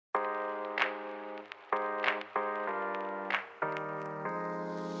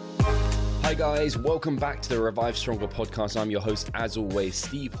Hi guys, welcome back to the Revive Stronger podcast. I'm your host, as always,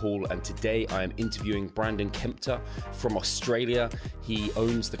 Steve Hall, and today I am interviewing Brandon Kempter from Australia. He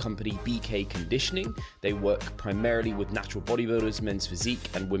owns the company BK Conditioning. They work primarily with natural bodybuilders, men's physique,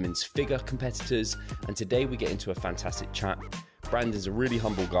 and women's figure competitors. And today we get into a fantastic chat. Brandon's a really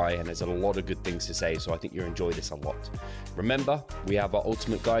humble guy and has a lot of good things to say, so I think you'll enjoy this a lot. Remember, we have our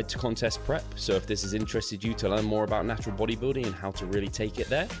ultimate guide to contest prep, so if this has interested you to learn more about natural bodybuilding and how to really take it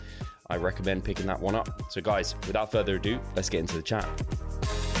there, I recommend picking that one up. So guys, without further ado, let's get into the chat.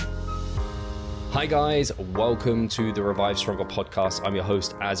 Hi guys, welcome to the Revive Stronger podcast. I'm your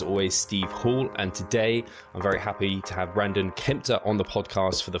host, as always, Steve Hall, and today I'm very happy to have Brandon Kempter on the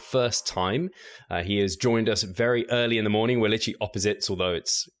podcast for the first time. He has joined us very early in the morning. We're literally opposites, although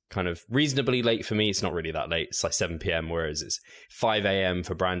it's kind of reasonably late for me. It's not really that late. It's like 7 p.m., whereas it's 5 a.m.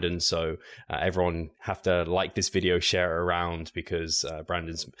 for Brandon. So everyone have to like this video, share it around, because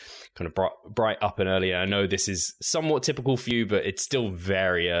Brandon's kind of bright up and early. I know this is somewhat typical for you, but it's still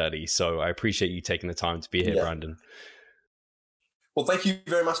very early. So I appreciate you taking the time to be here, Brandon. Well, thank you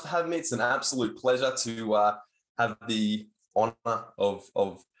very much for having me. It's an absolute pleasure to have the honor of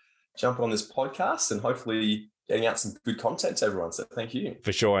jumping on this podcast and hopefully getting out some good content to everyone. So thank you.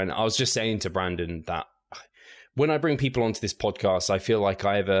 For sure. And I was just saying to Brandon that when I bring people onto this podcast, I feel like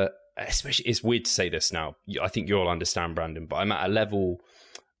I have especially, it's weird to say this now, I think you'll understand, Brandon, but I'm at a level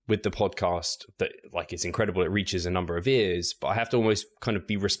with the podcast that, like, it's incredible. It reaches a number of ears, but I have to almost kind of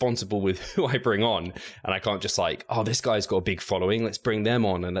be responsible with who I bring on. And I can't just like, oh, this guy's got a big following, let's bring them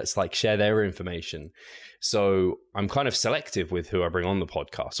on and let's like share their information. So I'm kind of selective with who I bring on the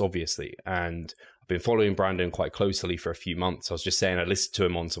podcast, obviously. And I've been following Brandon quite closely for a few months. I was just saying I listened to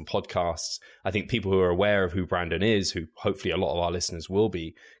him on some podcasts. I think people who are aware of who Brandon is, who hopefully a lot of our listeners will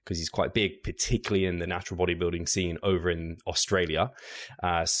be, because he's quite big, particularly in the natural bodybuilding scene over in Australia.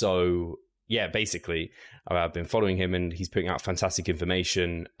 So yeah, basically, I've been following him and he's putting out fantastic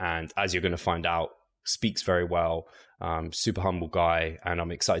information. And as you're going to find out, speaks very well, super humble guy. And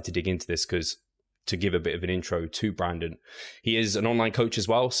I'm excited to dig into this because, to give a bit of an intro to Brandon, he is an online coach as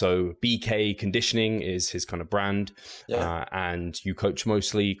well. So BK Conditioning is his kind of brand. Yeah. And you coach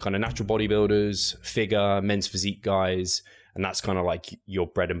mostly kind of natural bodybuilders, figure, men's physique guys. And that's kind of like your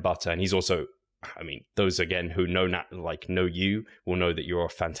bread and butter. And he's also, I mean, those again who know you will know that you're a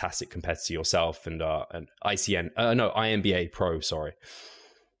fantastic competitor yourself and an IMBA pro, sorry.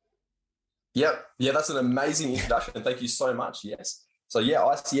 Yep. Yeah, that's an amazing introduction. Thank you so much. Yes. So yeah,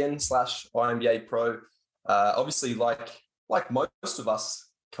 ICN/IMBA Pro. Obviously, like most of us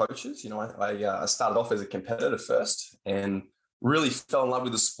coaches, you know, I started off as a competitor first and really fell in love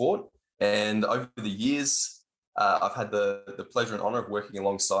with the sport. And over the years, I've had the pleasure and honor of working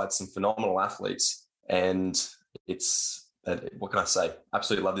alongside some phenomenal athletes. And it's, what can I say?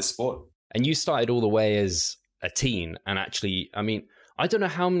 Absolutely love this sport. And you started all the way as a teen. And actually, I mean, I don't know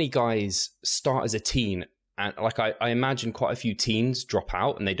how many guys start as a teen. And like I imagine quite a few teens drop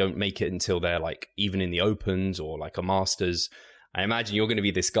out and they don't make it until they're like even in the opens or like a masters. I imagine you're going to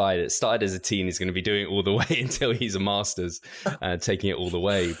be this guy that started as a teen is going to be doing it all the way until he's a masters, taking it all the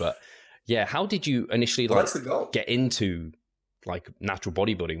way. But yeah, how did you initially get into like natural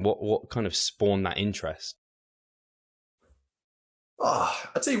bodybuilding? What kind of spawned that interest? Oh,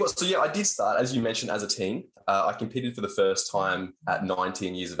 I tell you what. So yeah, I did start, as you mentioned, as a teen. I competed for the first time at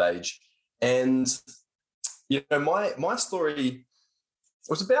 19 years of age, and you know, my story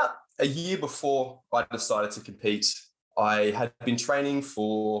was about a year before I decided to compete. I had been training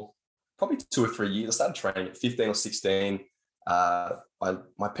for probably 2 or 3 years. I started training at 15 or 16.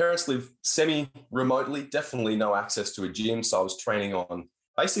 My parents live semi-remotely, definitely no access to a gym. So I was training on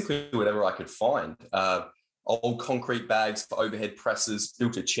basically whatever I could find. Old concrete bags for overhead presses,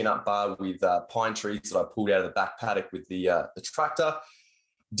 built a chin-up bar with pine trees that I pulled out of the back paddock with the tractor.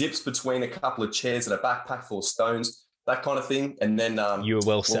 Dips between a couple of chairs and a backpack full of stones, that kind of thing. And then you were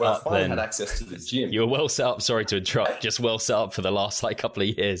well set up then. Had access to the gym. You were well set up. Sorry to interrupt. Just well set up for the last like couple of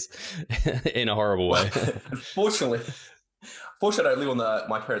years in a horrible way. Fortunately, I don't live on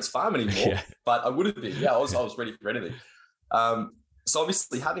my parents' farm anymore, but I would have been. Yeah, I was ready for anything. So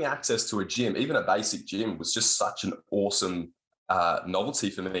obviously having access to a gym, even a basic gym, was just such an awesome novelty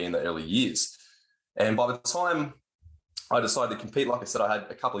for me in the early years. And by the time I decided to compete, like I said, I had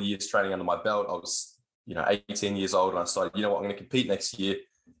a couple of years training under my belt. I was, 18 years old, and I decided, you know what, I'm going to compete next year.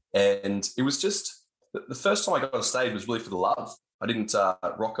 And it was just the first time I got on stage was really for the love. I didn't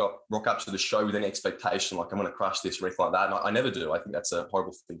rock up to the show with any expectation like I'm going to crush this or anything like that. And I never do. I think that's a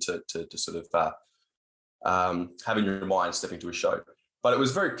horrible thing to sort of have in your mind stepping to a show. But it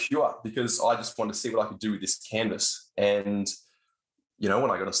was very pure because I just wanted to see what I could do with this canvas. And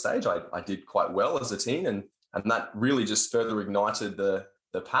when I got on stage, I did quite well as a teen, and that really just further ignited the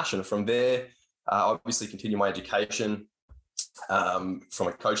passion. From there, obviously continue my education from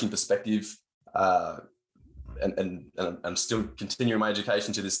a coaching perspective, and I'm still continuing my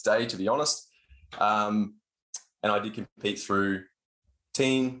education to this day, to be honest. And I did compete through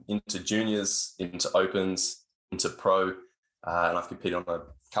teen, into juniors, into opens, into pro, and I've competed on a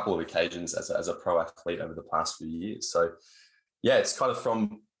couple of occasions as a pro athlete over the past few years. So yeah, it's kind of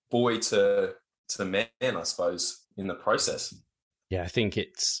from boy to man, I suppose, in the process. Yeah,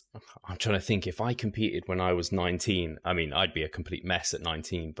 I'm trying to think, if I competed when I was 19, I mean, I'd be a complete mess at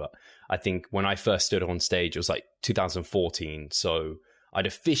 19, but I think when I first stood on stage, it was like 2014. So I'd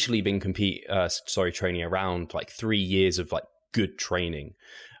officially been training around like 3 years of like good training.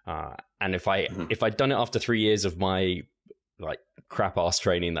 And if I'd done it after 3 years of my like crap ass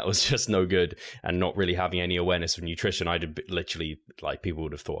training that was just no good and not really having any awareness of nutrition, I'd have literally, like, people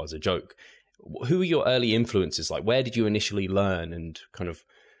would have thought I was a joke. Who were your early influences? Like, where did you initially learn, and kind of,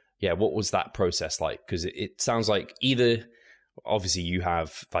 yeah, what was that process like? Because it sounds like either obviously you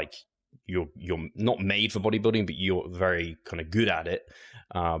have like, you're not made for bodybuilding, but you're very kind of good at it.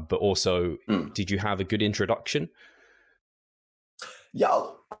 But also, did you have a good introduction? Yeah,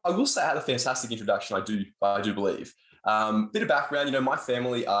 I will say I had a fantastic introduction. I do believe. Bit of background, my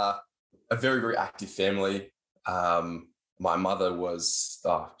family are a very, very active family. My mother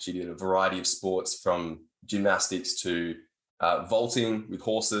she did a variety of sports, from gymnastics to vaulting with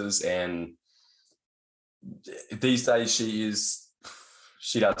horses. And these days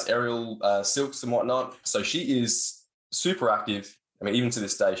she does aerial silks and whatnot. So she is super active. I mean, even to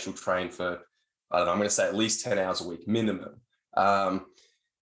this day, she'll train for, I don't know, I'm going to say at least 10 hours a week minimum.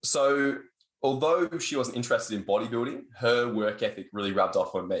 So although she wasn't interested in bodybuilding, her work ethic really rubbed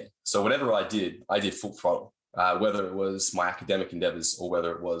off on me. So whatever I did full throttle, whether it was my academic endeavors or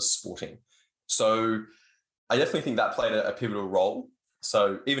whether it was sporting. So I definitely think that played a pivotal role.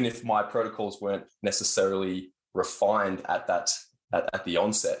 So even if my protocols weren't necessarily refined at the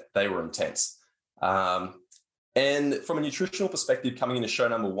onset, they were intense. And from a nutritional perspective, coming into show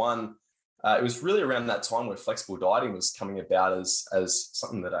number one, it was really around that time where flexible dieting was coming about as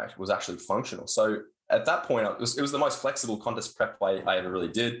something that was actually functional. So at that point, it was the most flexible contest prep I ever really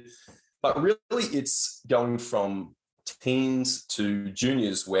did. But really, it's going from teens to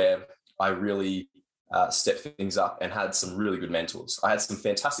juniors where I really stepped things up and had some really good mentors. I had some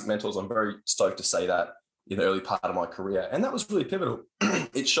fantastic mentors. I'm very stoked to say that in the early part of my career. And that was really pivotal.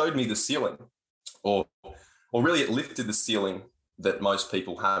 It showed me the ceiling, or really it lifted the ceiling that most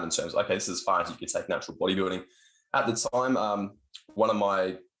people have in terms of, okay, this is as far as you can take natural bodybuilding. At the time, one of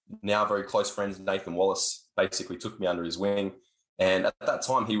my now very close friends, Nathan Wallace, basically took me under his wing. And at that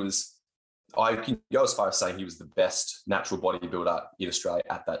time, I can go as far as saying he was the best natural bodybuilder in Australia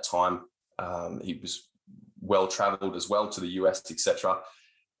at that time. He was well-traveled as well to the US, etc.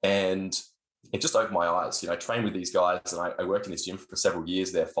 And it just opened my eyes. I trained with these guys, and I worked in this gym for several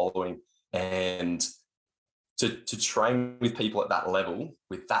years there following. And to train with people at that level,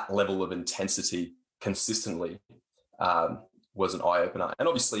 with that level of intensity consistently, was an eye-opener. And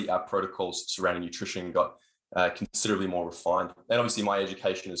obviously our protocols surrounding nutrition got considerably more refined. And obviously my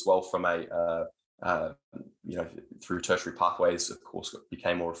education as well from through tertiary pathways, of course,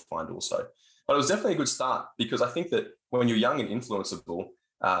 became more refined also. But it was definitely a good start, because I think that when you're young and influenceable,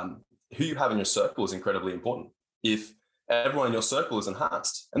 who you have in your circle is incredibly important. If everyone in your circle is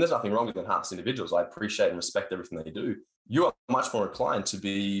enhanced, and there's nothing wrong with enhanced individuals, I appreciate and respect everything they do, you are much more inclined to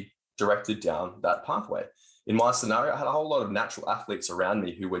be directed down that pathway. In my scenario, I had a whole lot of natural athletes around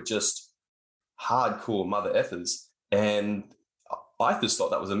me who were just hardcore mother effers, and I just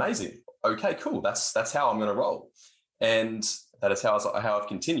thought that was amazing. Okay, cool. That's how I'm going to roll, and that is how I've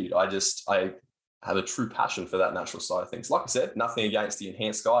continued. I have a true passion for that natural side of things. Like I said, nothing against the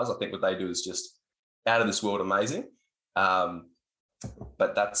enhanced guys. I think what they do is just out of this world amazing.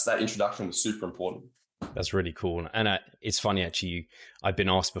 But that introduction was super important. That's really cool. And it's funny, actually, I've been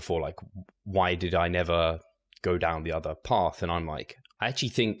asked before, like, why did I never go down the other path? And I'm like, I actually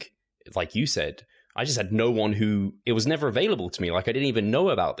think, like you said, I just had no one it was never available to me. Like, I didn't even know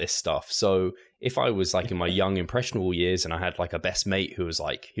about this stuff. So if I was like in my young impressionable years and I had like a best mate who was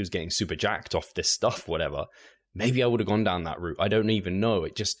like, he was getting super jacked off this stuff, whatever, maybe I would have gone down that route. I don't even know.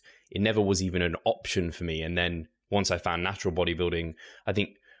 It never was even an option for me. And then once I found natural bodybuilding,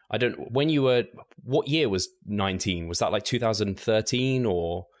 what year was 19? Was that like 2013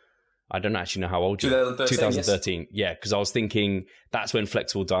 or I don't actually know how old you are. 2013. Yes. Yeah, because I was thinking that's when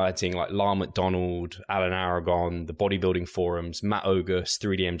flexible dieting, like Lyle McDonald, Alan Aragon, the bodybuilding forums, Matt August,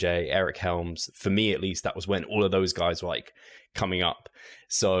 3DMJ, Eric Helms. For me, at least, that was when all of those guys were like coming up.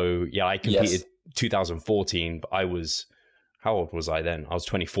 So yeah, I competed 2014, but I was, how old was I then? I was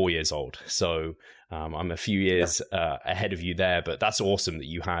 24 years old. So I'm a few years ahead of you there, but that's awesome that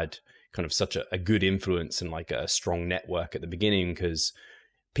you had kind of such a good influence and like a strong network at the beginning, because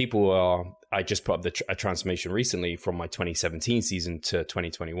I just put up a transformation recently from my 2017 season to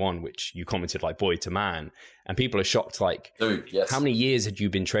 2021, which you commented like boy to man, and people are shocked like, dude, yes. How many years had you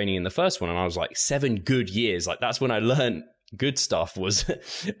been training in the first one? And I was like, 7 good years. Like that's when I learned good stuff was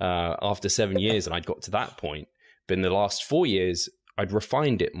after 7 years, and I'd got to that point. But in the last 4 years, I'd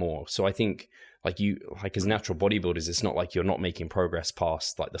refined it more. So I think like as natural bodybuilders, it's not like you're not making progress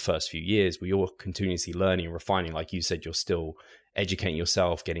past like the first few years. You're continuously learning and refining. Like you said, you're still educating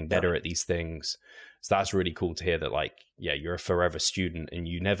yourself, getting better at these things. So that's really cool to hear that, like, yeah, you're a forever student, and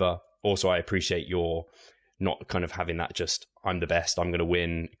you never, also I appreciate your not kind of having that just, I'm the best, I'm going to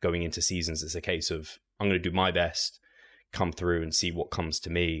win going into seasons. It's a case of, I'm going to do my best, come through and see what comes to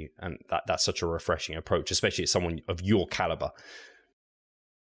me. And that's such a refreshing approach, especially as someone of your caliber.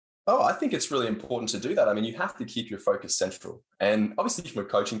 Oh, I think it's really important to do that. I mean, you have to keep your focus central. And obviously from a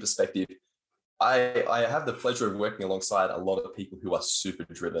coaching perspective, I have the pleasure of working alongside a lot of people who are super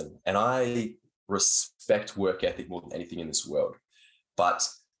driven, and I respect work ethic more than anything in this world. But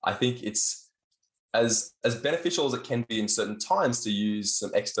I think it's as beneficial as it can be in certain times to use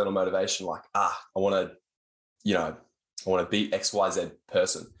some external motivation, like, I want to beat XYZ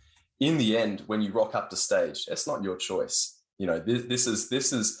person. In the end, when you rock up to stage, it's not your choice. You know, this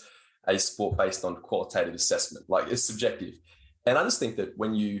is a sport based on qualitative assessment. Like, it's subjective. And I just think that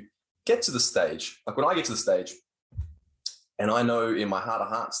when you get to the stage, like when I get to the stage, and I know in my heart of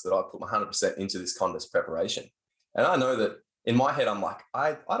hearts that I put my 100% into this contest preparation, and I know that in my head, I'm like,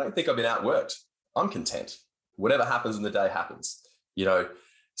 I don't think I've been outworked. I'm content. Whatever happens in the day happens. You know,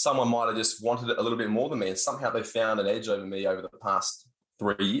 someone might have just wanted it a little bit more than me, and somehow they found an edge over me over the past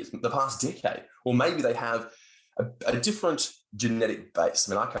 3 years, the past decade. Or maybe they have a different genetic base.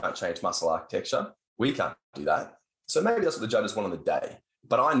 I mean, I can't change muscle architecture. We can't do that. So maybe that's what the judges want on the day.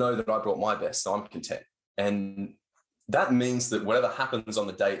 But I know that I brought my best, so I'm content. And that means that whatever happens on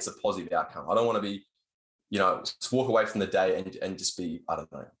the day, it's a positive outcome. I don't want to be, just walk away from the day and just be, I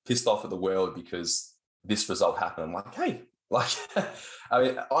don't know, pissed off at the world because this result happened. I'm like, hey, I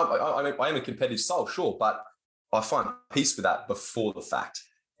mean, I am a competitive soul, sure, but I find peace with that before the fact.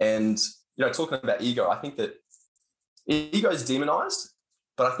 And, talking about ego, I think that ego is demonized,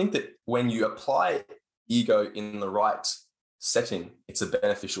 but I think that when you apply ego in the right setting, it's a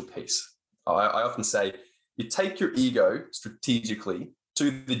beneficial piece. I often say, you take your ego strategically to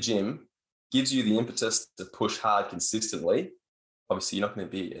the gym, gives you the impetus to push hard consistently. Obviously, you're not going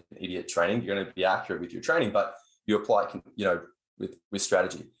to be an idiot training. You're going to be accurate with your training, but you apply it, with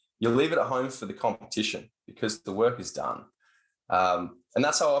strategy. You leave it at home for the competition because the work is done. And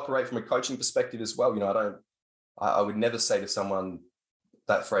that's how I operate from a coaching perspective as well. I would never say to someone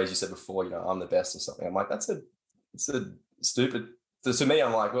that phrase you said before, I'm the best or something. I'm like, it's a stupid. To me,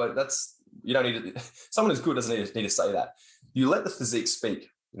 I'm like, well, you don't need to, someone as good doesn't need to say that. You let the physique speak,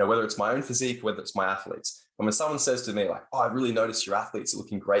 whether it's my own physique, whether it's my athletes. And when someone says to me like, I really noticed your athletes are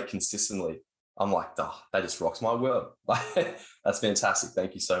looking great consistently, I'm like, that just rocks my world. That's fantastic.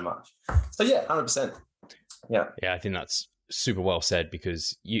 Thank you so much. So yeah, 100%. Yeah. Yeah, I think that's super well said,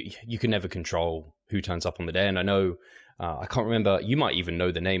 because you can never control who turns up on the day. And I know, I can't remember, you might even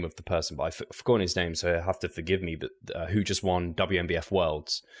know the name of the person, but I've forgotten his name, so you have to forgive me, but who just won WNBF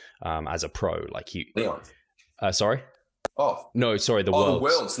Worlds as a pro. Like Leon. Sorry? Oh. No, sorry, the Worlds. The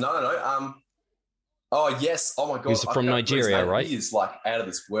Worlds. No. Oh, yes. Oh, my God. He's from Nigeria, right? He is like out of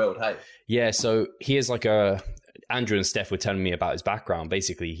this world, hey? Yeah, so he is like Andrew and Steph were telling me about his background.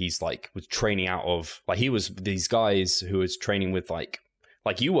 Basically, he's like was training out of, like, he was these guys who was training with like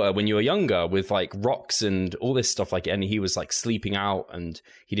you were when you were younger, with like rocks and all this stuff, like, and he was like sleeping out, and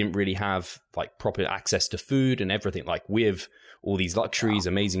he didn't really have like proper access to food and everything, like with all these luxuries,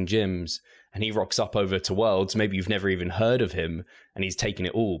 amazing gyms, and he rocks up over to Worlds. Maybe you've never even heard of him, and he's taking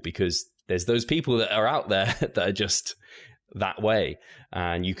it all, because there's those people that are out there that are just that way,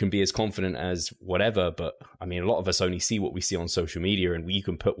 and you can be as confident as whatever, but I mean, a lot of us only see what we see on social media, and you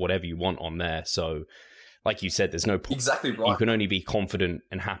can put whatever you want on there. So like you said, there's no point. Exactly right. You can only be confident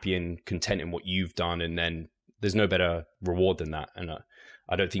and happy and content in what you've done, and then there's no better reward than that. And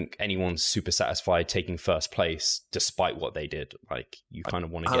I don't think anyone's super satisfied taking first place despite what they did. Like, you kind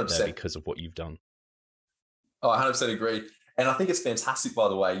of want to get 100%. There because of what you've done. Oh, I 100% agree. And I think it's fantastic, by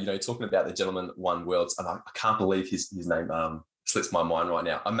the way, talking about the gentleman that won Worlds, and I can't believe his name slips my mind right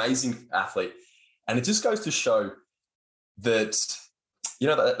now. Amazing athlete. And it just goes to show that,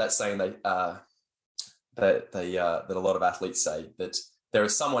 that saying that a lot of athletes say, that there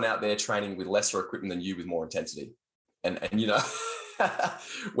is someone out there training with lesser equipment than you with more intensity. And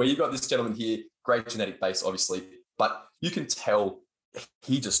where you've got this gentleman here, great genetic base, obviously, but you can tell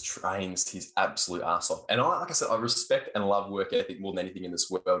he just trains his absolute ass off. And like I said, I respect and love work ethic more than anything in this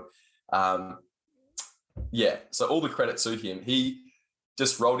world. So all the credit to him. He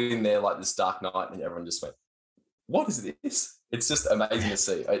just rolled in there like this dark night, and everyone just went, what is this? It's just amazing to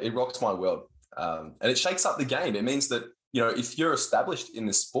see. It rocks my world. And it shakes up the game. It means that, if you're established in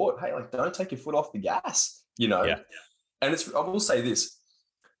this sport, hey, like, don't take your foot off the gas, Yeah. And I will say this,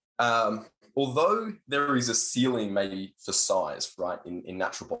 although there is a ceiling maybe for size, right, in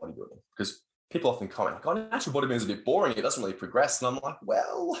natural bodybuilding, because people often comment, like, natural bodybuilding is a bit boring. It doesn't really progress. And I'm like,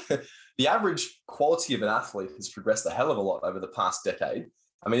 well, the average quality of an athlete has progressed a hell of a lot over the past decade.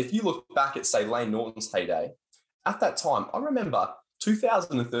 I mean, if you look back at, say, Lane Norton's heyday, at that time, I remember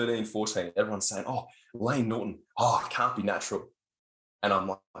 2013, 14, everyone's saying, oh, Lane Norton, it can't be natural. And I'm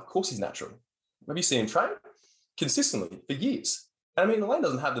like, of course he's natural. Have you seen him train? Consistently for years. And I mean, Lane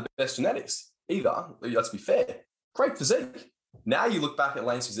doesn't have the best genetics either, let's be fair. Great physique. Now you look back at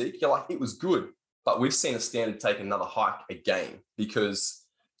Lane's physique, you're like, it was good, but we've seen a standard take another hike again because,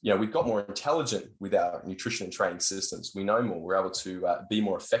 we've got more intelligent with our nutrition and training systems. We know more. We're able to be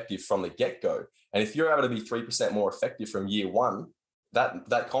more effective from the get-go. And if you're able to be 3% more effective from year one,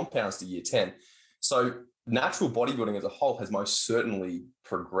 that compounds to year 10. So natural bodybuilding as a whole has most certainly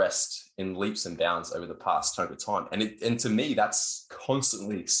progressed in leaps and bounds over the past chunk of time. And to me, that's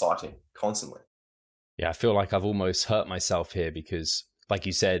constantly exciting, constantly. Yeah, I feel like I've almost hurt myself here because, like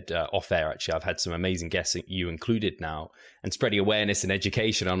you said, off air, actually, I've had some amazing guests, you included now, and spreading awareness and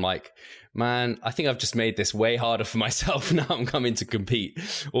education. I'm like, man, I think I've just made this way harder for myself now I'm coming to compete.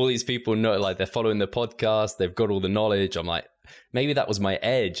 All these people know, like, they're following the podcast, they've got all the knowledge. I'm like, maybe that was my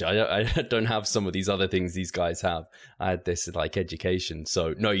edge. I don't have some of these other things these guys have. I had this, like, education.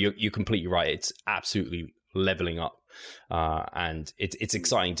 So, no, you're completely right. It's absolutely leveling up. And it's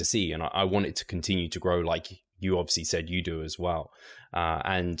exciting to see. And I want it to continue to grow like you obviously said you do as well.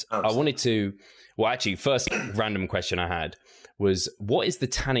 And absolutely. I wanted to, actually, first random question I had was, what is the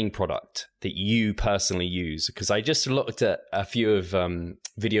tanning product that you personally use? Because I just looked at a few of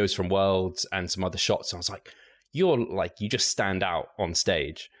videos from Worlds and some other shots, and I was like, you just stand out on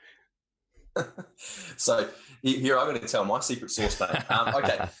stage. So here I'm going to tell my secret sauce, mate.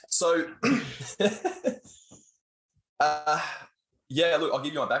 Okay, so look, I'll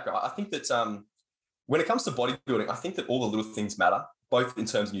give you my background. I think that when it comes to bodybuilding, I think that all the little things matter, both in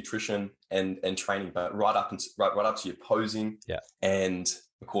terms of nutrition and training, but right up to your posing, and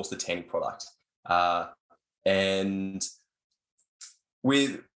of course the tanning product. And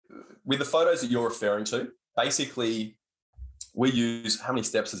with the photos that you're referring to, basically we use, how many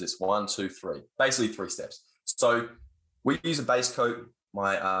steps is this? 1, 2, 3. Basically 3 steps. So we use a base coat.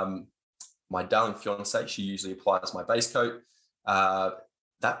 My darling fiance, she usually applies my base coat.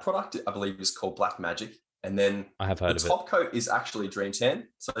 That product, I believe, is called Black Magic. And then I have heard of it. The top coat is actually Dream Tan.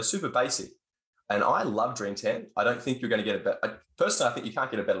 So super basic. And I love Dream Tan. I don't think you're going to get a better, personally, I think you can't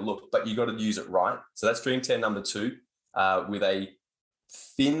get a better look, but you got to use it right. So that's Dream Tan number 2 with a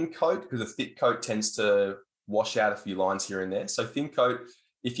thin coat, because a thick coat tends to wash out a few lines here and there. So thin coat,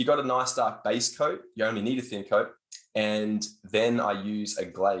 if you got a nice dark base coat, you only need a thin coat. And then I use a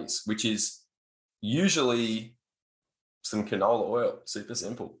glaze, which is usually some canola oil. Super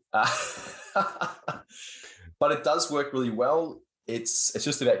simple. But it does work really well. It's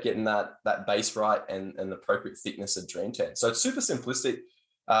just about getting that base right and the appropriate thickness of Dream Tan. So it's super simplistic.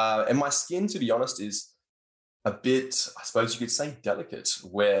 And my skin, to be honest, is a bit, I suppose you could say, delicate,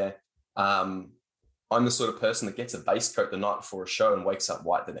 where I'm the sort of person that gets a base coat the night before a show and wakes up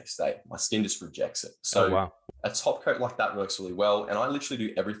white the next day. My skin just rejects it. So a top coat like that works really well. And I literally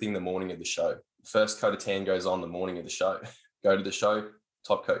do everything the morning of the show. First coat of tan goes on the morning of the show. Go to the show,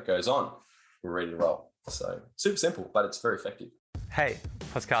 top coat goes on. We're ready to roll. So super simple, but it's very effective. Hey,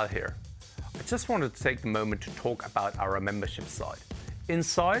 Pascal here. I just wanted to take the moment to talk about our membership site.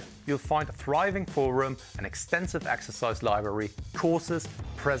 Inside, you'll find a thriving forum, an extensive exercise library, courses,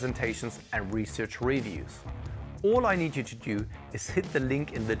 presentations, and research reviews. All I need you to do is hit the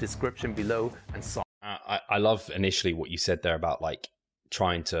link in the description below and sign. I love initially what you said there about like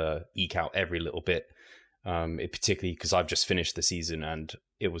trying to eke out every little bit, particularly because I've just finished the season and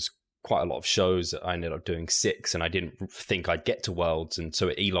it was quite a lot of shows. I ended up doing 6 and I didn't think I'd get to Worlds, and so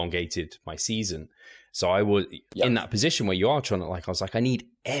it elongated my season. So I was in that position where you are trying to, like, I was like, I need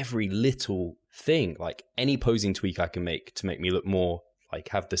every little thing, like any posing tweak I can make to make me look more, like,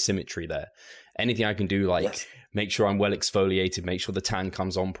 have the symmetry there. Anything I can do, like make sure I'm well exfoliated, make sure the tan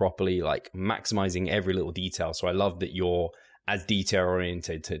comes on properly, like maximizing every little detail. So I love that you're as detail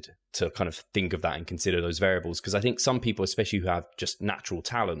oriented to kind of think of that and consider those variables. Because I think some people, especially who have just natural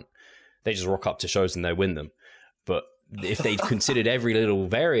talent, they just rock up to shows and they win them. But if they'd considered every little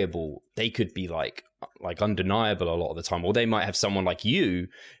variable, they could be like undeniable a lot of the time. Or they might have someone like you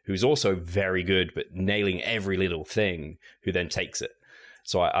who's also very good but nailing every little thing, who then takes it.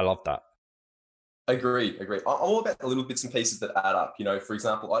 So I love that. Agree. I'm all about the little bits and pieces that add up. You know, for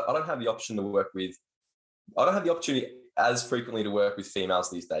example, I don't have the opportunity as frequently to work with females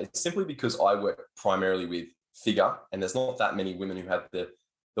these days, simply because I work primarily with figure, and there's not that many women who have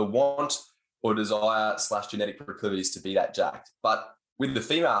the want or desire / genetic proclivities to be that jacked. But with the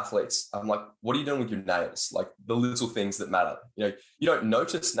female athletes, I'm like, what are you doing with your nails? Like the little things that matter. You know, you don't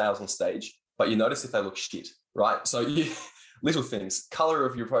notice nails on stage, but you notice if they look shit, right? So little things, color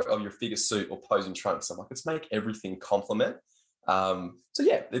of your figure suit or posing trunks. I'm like, let's make everything complement. So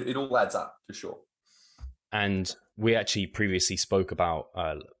yeah, it all adds up for sure. And we actually previously spoke about,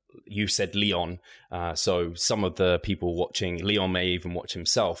 you said Leon. So some of the people watching, Leon may even watch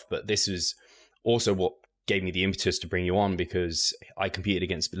himself, but this is also what gave me the impetus to bring you on, because I competed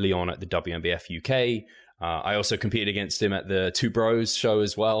against Leon at the WNBF UK. I also competed against him at the Two Bros show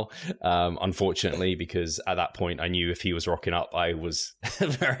as well, unfortunately, because at that point I knew if he was rocking up, I was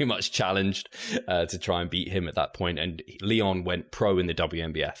very much challenged to try and beat him at that point. And Leon went pro in the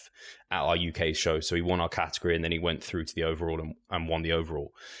WNBF at our UK show. So he won our category, and then he went through to the overall and won the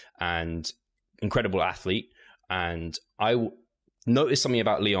overall. And incredible athlete. And I noticed something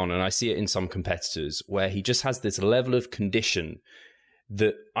about Leon, and I see it in some competitors, where he just has this level of condition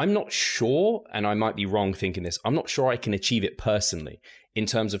that I'm not sure, and I might be wrong thinking this, I'm not sure I can achieve it personally, in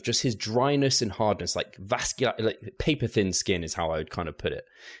terms of just his dryness and hardness, like vascular, like paper thin skin is how I would kind of put it.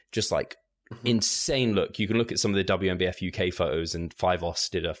 Just like insane look. You can look at some of the WNBF UK photos, and Fivos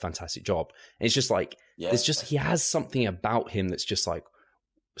did a fantastic job. And it's just like, it's just, he has something about him that's just like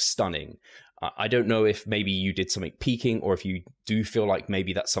stunning. I don't know if maybe you did something peaking, or if you do feel like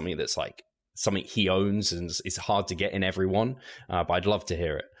maybe that's something that's like something he owns and it's hard to get in everyone, but I'd love to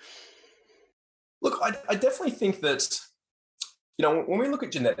hear it. Look, I definitely think that, you know, when we look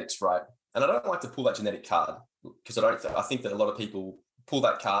at genetics, right, and I don't like to pull that genetic card, because I think that a lot of people pull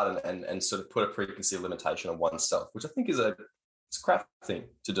that card and sort of put a preconceived limitation on oneself, which I think is it's a crap thing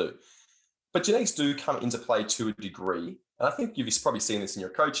to do. But genetics do come into play to a degree, and I think you've probably seen this in your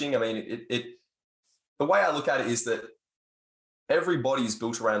coaching. I mean, the way I look at it is that everybody is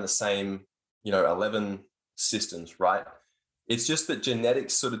built around the same, 11 systems, right? It's just that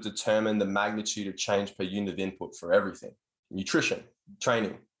genetics sort of determine the magnitude of change per unit of input for everything: nutrition,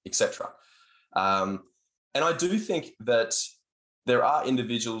 training, etc. And I do think that there are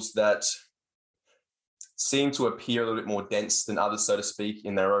individuals that seem to appear a little bit more dense than others, so to speak,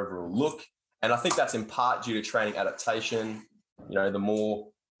 in their overall look. And I think that's in part due to training adaptation. The more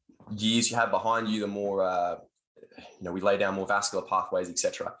years you have behind you, the more, we lay down more vascular pathways,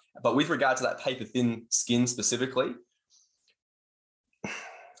 etc. But with regard to that paper thin skin specifically,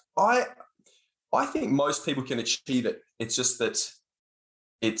 I think most people can achieve it. It's just that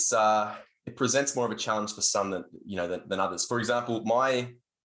it presents more of a challenge for some than others. For example, my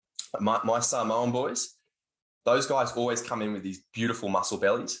Samoan boys, those guys always come in with these beautiful muscle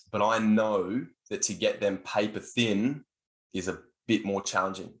bellies, but I know that to get them paper thin is a bit more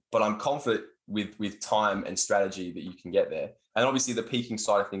challenging. But I'm confident with time and strategy that you can get there. And obviously the peaking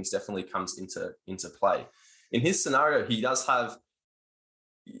side of things definitely comes into play. In his scenario, he does have,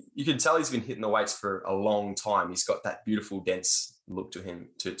 you can tell he's been hitting the weights for a long time. He's got that beautiful, dense look to him,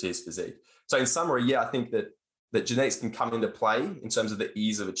 to his physique. So in summary, I think that genetics can come into play in terms of the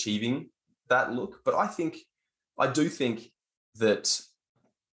ease of achieving that look. But I do think that,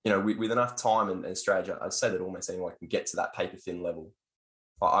 with enough time and strategy, I'd say that almost anyone can get to that paper thin level.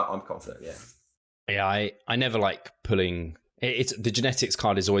 I'm confident, yeah. Yeah, I never like pulling... It's the genetics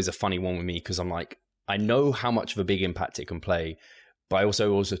card is always a funny one with me, because I'm like, I know how much of a big impact it can play, but I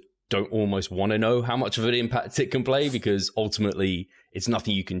also don't almost want to know how much of an impact it can play, because ultimately it's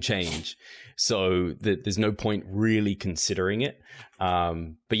nothing you can change. So there's no point really considering it.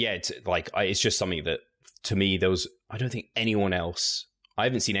 But yeah, it's just something that, to me, I don't think anyone else, I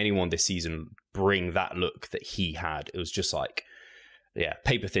haven't seen anyone this season bring that look that he had. It was just like, yeah,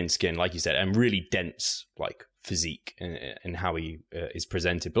 paper thin skin, like you said, and really dense, like physique and how he is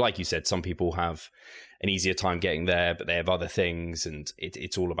presented. But like you said, some people have an easier time getting there, but they have other things, and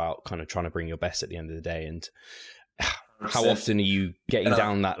it's all about kind of trying to bring your best at the end of the day. And how often are you getting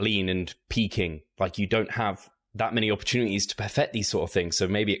down that lean and peaking? Like, you don't have that many opportunities to perfect these sort of things. So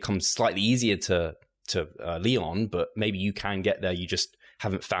maybe it comes slightly easier to Leon, but maybe you can get there. You just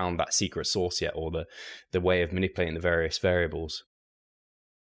haven't found that secret sauce yet, or the way of manipulating the various variables.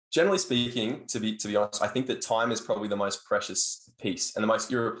 Generally speaking, to be honest, I think that time is probably the most precious piece and the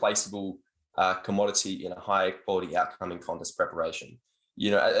most irreplaceable commodity in a high quality outcome in contest preparation.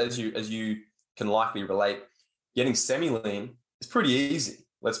 You know, as you can likely relate, getting semi-lean is pretty easy.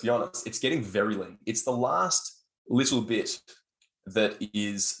 Let's be honest. It's getting very lean. It's the last little bit that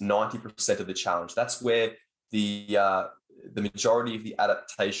is 90% of the challenge. That's where the majority of the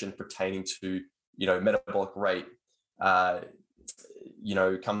adaptation pertaining to, you know, metabolic rate, you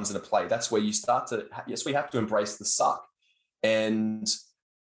know, comes into play. That's where you start to, yes, we have to embrace the suck. And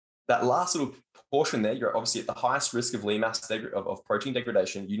that last little portion there, you're obviously at the highest risk of lean mass of protein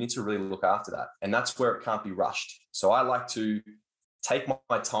degradation. You need to really look after that. And that's where it can't be rushed. So I like to take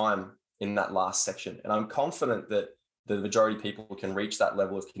my time in that last section. And I'm confident that the majority of people can reach that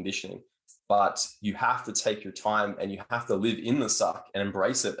level of conditioning. But you have to take your time and you have to live in the suck and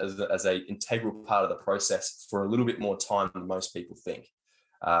embrace it as a integral part of the process for a little bit more time than most people think.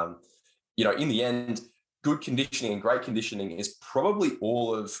 You know, in the end, good conditioning and great conditioning is probably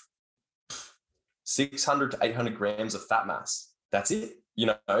all of 600 to 800 grams of fat mass. That's it, you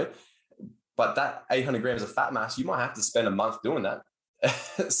know. But that 800 grams of fat mass, you might have to spend a month doing that.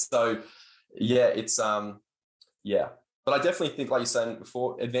 So, yeah, it's yeah. But I definitely think, like you're saying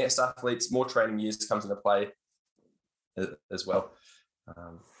before, advanced athletes, more training years comes into play as well.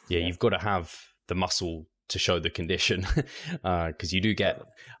 You've got to have the muscle to show the condition, because you do get,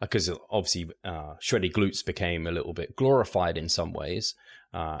 because obviously shredded glutes became a little bit glorified in some ways.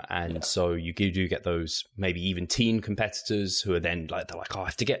 So you do get those maybe even teen competitors who are then like, they're like, oh, I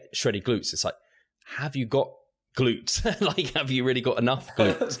have to get shredded glutes. It's like, have you got glutes? Like, have you really got enough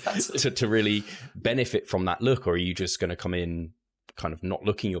glutes to really benefit from that look? Or are you just going to come in kind of not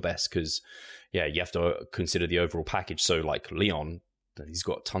looking your best? Because you have to consider the overall package. So like Leon, he's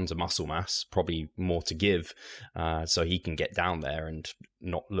got tons of muscle mass, probably more to give, so he can get down there and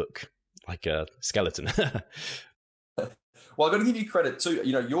not look like a skeleton. Well, I've got to give you credit too.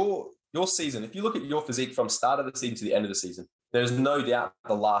 You know, your season, if you look at your physique from start of the season to the end of the season, there's no doubt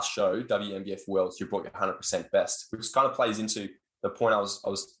the last show, WMBF Worlds, you brought your 100% best, which kind of plays into the point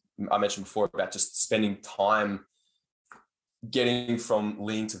I mentioned before about just spending time getting from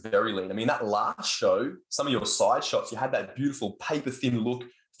lean to very lean. I mean, that last show, some of your side shots, you had that beautiful paper thin look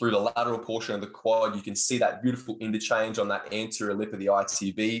through the lateral portion of the quad. You can see that beautiful interchange on that anterior lip of the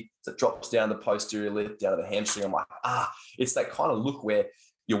ITB that drops down the posterior lip, down to the hamstring. I'm like, it's that kind of look where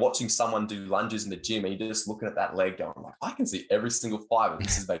you're watching someone do lunges in the gym and you're just looking at that leg going, like, I can see every single fiber.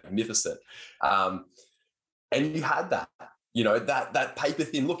 This is magnificent. And you had that, you know, that paper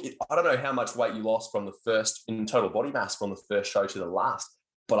thin look. I don't know how much weight you lost from the first in total body mass from the first show to the last,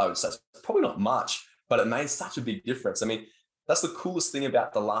 but I would say it's probably not much, but it made such a big difference. I mean, that's the coolest thing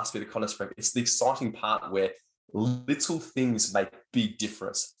about the last bit of contest prep. It's the exciting part where little things make big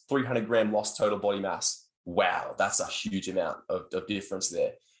difference. 300 gram lost total body mass. Wow, that's a huge amount of difference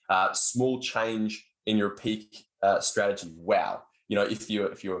there. Small change in your peak strategy. Wow. You know, if you're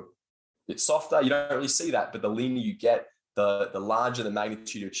a bit softer, you don't really see that, but the leaner you get, the larger the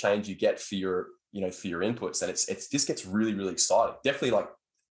magnitude of change you get for your inputs. And it's just gets really, really exciting. Definitely, like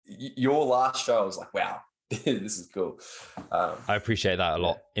your last show, I was like, wow, this is cool. I appreciate that a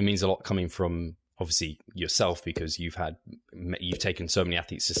lot. It means a lot coming from obviously yourself, because you've taken so many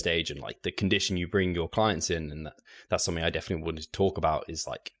athletes to stage, and like the condition you bring your clients in, and that's something I definitely wanted to talk about, is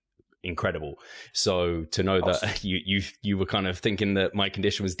like incredible. So to know that you were kind of thinking that my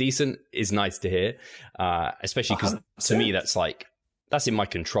condition was decent is nice to hear, especially because to me that's in my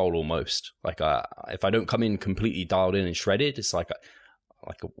control almost. Like if I don't come in completely dialed in and shredded, it's like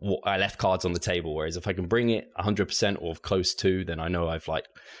I left cards on the table. Whereas if I can bring it 100% or close to, then I know I've like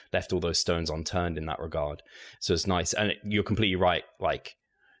left all those stones unturned in that regard. So it's nice. And you're completely right. Like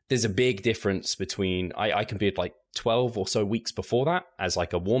there's a big difference between, I compared like 12 or so weeks before that as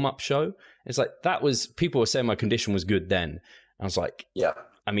like a warm-up show. It's like, people were saying my condition was good then. I was like, yeah,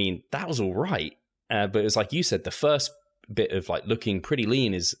 I mean, that was all right. But it's like you said, the first bit of like looking pretty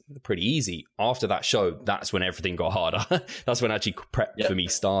lean is pretty easy. After that show, that's when everything got harder. That's when actually prep for me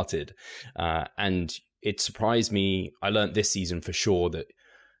started. And it surprised me. I learned this season for sure that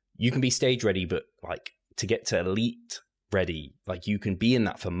you can be stage ready, but like to get to elite ready. Like you can be in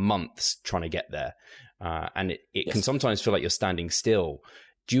that for months trying to get there. And it can sometimes feel like you're standing still.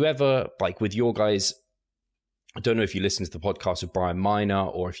 Do you ever, like with your guys, I don't know if you listen to the podcast with Brian Miner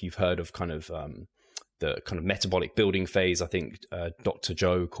or if you've heard of kind of the kind of metabolic building phase, I think Dr.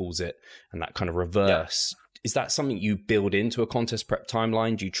 Joe calls it, and that kind of reverse. Yeah. Is that something you build into a contest prep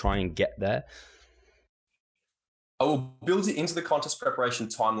timeline? Do you try and get there? I will build it into the contest preparation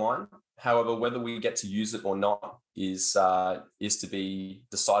timeline. However, whether we get to use it or not is to be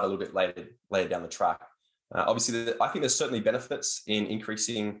decided a little bit later down the track. Obviously, I think there's certainly benefits in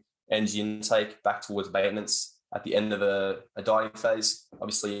increasing energy intake back towards maintenance at the end of a dieting phase.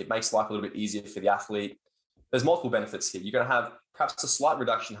 Obviously, it makes life a little bit easier for the athlete. There's multiple benefits here. You're going to have perhaps a slight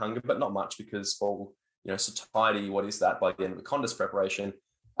reduction in hunger, but not much because, well, satiety, what is that by the end of the contest preparation?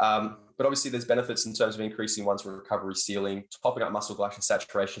 But obviously, there's benefits in terms of increasing one's recovery ceiling, topping up muscle glycogen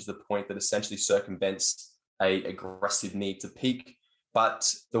saturation to the point that essentially circumvents a aggressive need to peak.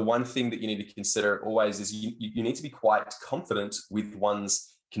 But the one thing that you need to consider always is you need to be quite confident with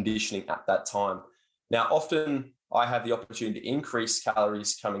one's conditioning at that time. Now, often I have the opportunity to increase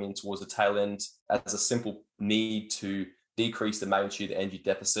calories coming in towards the tail end as a simple need to decrease the magnitude of the energy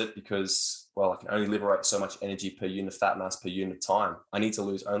deficit because, well, I can only liberate so much energy per unit of fat mass per unit of time. I need to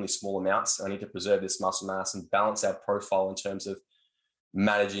lose only small amounts. I need to preserve this muscle mass and balance our profile in terms of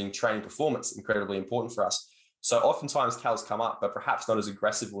managing training performance, incredibly important for us. So oftentimes calories come up, but perhaps not as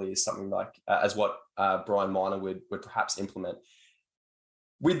aggressively as something like as what Brian Miner would perhaps implement.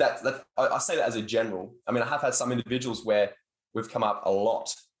 With that, I say that as a general. I mean, I have had some individuals where we've come up a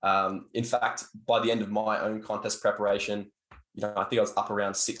lot. In fact, by the end of my own contest preparation, I think I was up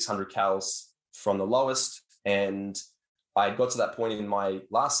around 600 calories from the lowest. And I got to that point in my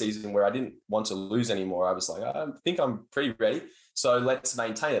last season where I didn't want to lose anymore. I was like, I think I'm pretty ready. So let's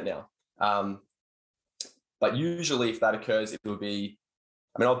maintain it now. But usually if that occurs, it will be,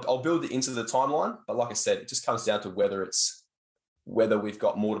 I'll build it into the timeline. But like I said, it just comes down to whether we've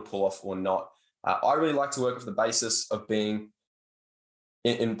got more to pull off or not. I really like to work with the basis of being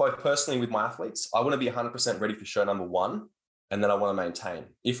in both personally with my athletes. I want to be 100% ready for show number one, and then I want to maintain.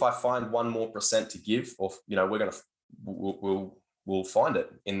 If I find 1% more to give, or we'll find it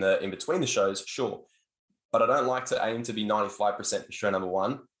in between the shows, sure. But I don't like to aim to be 95% for show number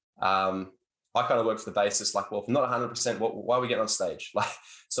one. I kind of work for the basis like, well, if I'm not 100%, why are we getting on stage?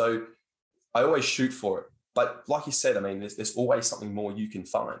 So I always shoot for it. But like you said, there's always something more you can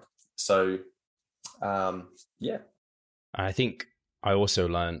find. So, yeah. I think I also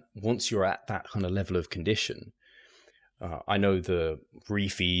learned once you're at that kind of level of condition, I know the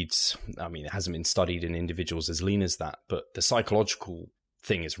refeeds, it hasn't been studied in individuals as lean as that, but the psychological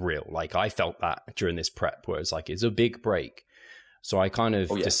thing is real. Like I felt that during this prep where it's like, it's a big break. So I kind of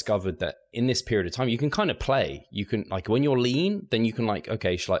discovered that in this period of time, you can kind of play. You can, like, when you're lean, then you can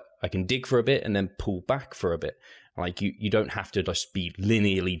okay, I can dig for a bit and then pull back for a bit. Like you don't have to just be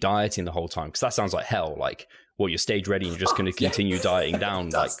linearly dieting the whole time because that sounds like hell. Like, well, you're stage ready and you're just going to continue dieting down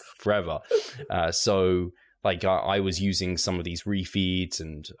like forever. So like I was using some of these refeeds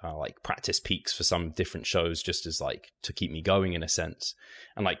and like practice peaks for some different shows just as like to keep me going in a sense.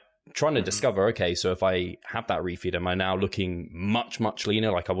 And like, trying to discover, okay, so if I have that refeed, am I now looking much, much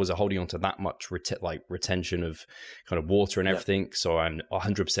leaner? Like I wasn't holding on to that much retention of kind of water and everything. So I'm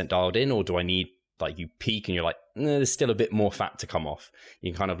 100% dialed in, or do I need like you peak and you're like, there's still a bit more fat to come off.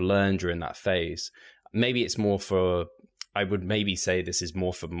 You can kind of learn during that phase. Maybe it's more for, I would maybe say this is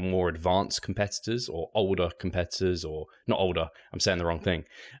more for more advanced competitors or older competitors, or not older, I'm saying the wrong thing.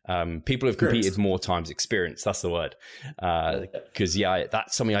 People who've competed more times, experience, that's the word. Because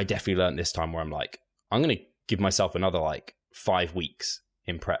that's something I definitely learned this time where I'm like, I'm going to give myself another like 5 weeks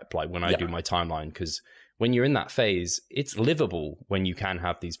in prep, like when I do my timeline, because when you're in that phase, it's livable when you can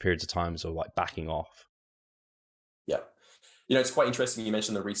have these periods of times of like backing off. Yeah. It's quite interesting. You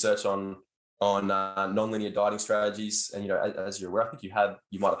mentioned the research on non-linear dieting strategies, and as you're aware, I think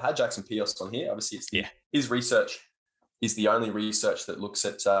you might have had Jackson Pios on here. Obviously, his research is the only research that looks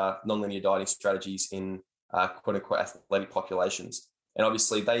at non-linear dieting strategies in quote unquote athletic populations, and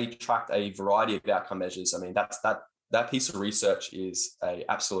obviously they tracked a variety of outcome measures. That piece of research is a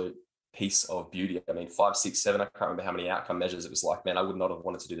absolute piece of beauty. 5, 6, 7. I can't remember how many outcome measures it was. Like, man, I would not have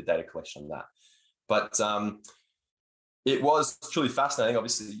wanted to do the data collection on that, but it was truly fascinating.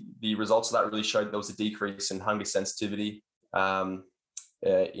 Obviously, the results of that really showed there was a decrease in hunger sensitivity in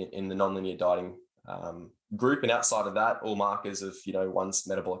the non-linear dieting group. And outside of that, all markers of one's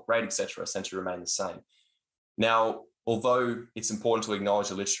metabolic rate, etc., essentially remain the same. Now, although it's important to acknowledge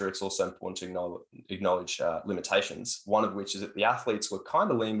the literature, it's also important to acknowledge limitations, one of which is that the athletes were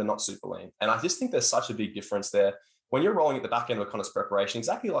kind of lean, but not super lean. And I just think there's such a big difference there. when you're rolling at the back end of a contest preparation,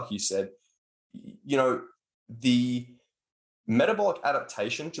 exactly like you said, the metabolic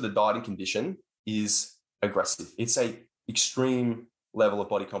adaptation to the dieting condition is aggressive. It's a extreme level of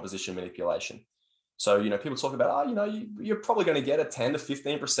body composition manipulation. So, people talk about, you're probably going to get a 10 to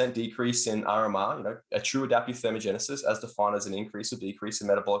 15% decrease in RMR, a true adaptive thermogenesis as defined as an increase or decrease in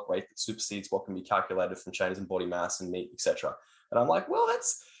metabolic rate that supersedes what can be calculated from changes in body mass and meat, etc. And I'm like, well,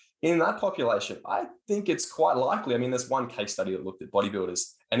 that's in that population. I think it's quite likely. I mean, there's one case study that looked at bodybuilders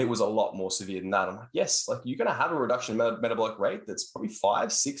and it was a lot more severe than that. I'm like, yes, like you're going to have a reduction in metabolic rate that's probably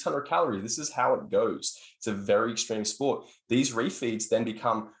 500-600 calories. This is how it goes. It's a very extreme sport. These refeeds then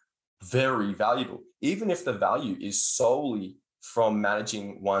become very valuable, even if the value is solely from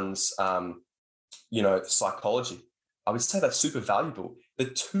managing one's, psychology. I would say that's super valuable. The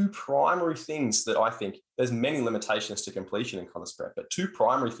two primary things that I think, there's many limitations to completion in contest prep, but two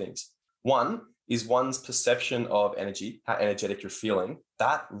primary things. One is one's perception of energy, how energetic you're feeling.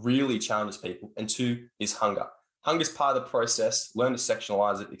 That really challenges people. And two is hunger. Hunger is part of the process. Learn to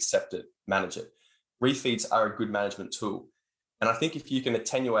sectionalize it, accept it, manage it. Refeeds are a good management tool. And I think if you can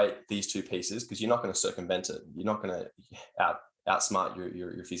attenuate these two pieces, because you're not going to circumvent it, you're not going to outsmart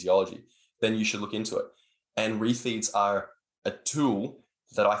your physiology, then you should look into it. And refeeds are a tool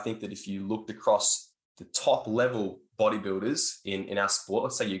that I think that if you looked across the top level bodybuilders in our sport,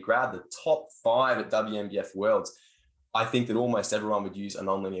 let's say you grab the top 5 at WMBF Worlds, I think that almost everyone would use a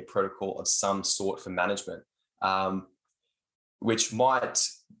nonlinear protocol of some sort for management, which might,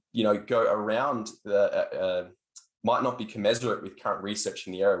 go around might not be commensurate with current research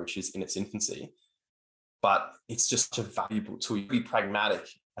in the area, which is in its infancy, but it's just a valuable tool. You be pragmatic,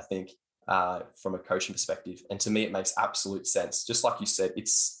 I think, from a coaching perspective. And to me, it makes absolute sense. Just like you said,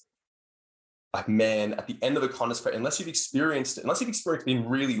 it's like, man, at the end of a contest prep, unless you've experienced being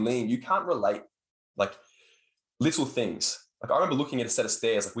really lean, you can't relate like little things. Like I remember looking at a set of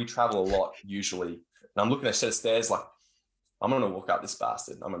stairs, like we travel a lot usually, and I'm looking at a set of stairs like, I'm going to walk up this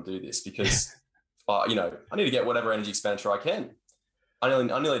bastard. I'm going to do this because I need to get whatever energy expenditure I can. I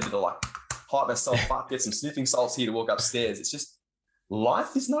nearly did hype myself up, get some sniffing salts here to walk upstairs. It's just,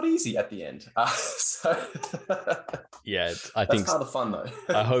 life is not easy at the end. Yeah, I think that's kind of fun though.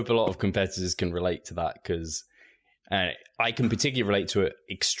 I hope a lot of competitors can relate to that because I can particularly relate to it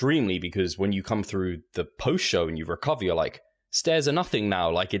extremely because when you come through the post show and you recover, you're like, stairs are nothing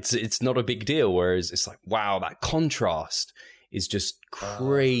now. Like it's not a big deal. Whereas it's like, wow, that contrast is just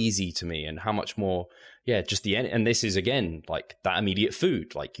crazy to me, and how much more, just and this is again like that immediate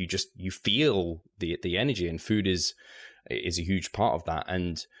food. Like you feel the energy, and food is a huge part of that.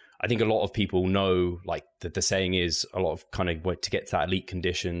 And I think a lot of people know, like that the saying is a lot of kind of to get to that elite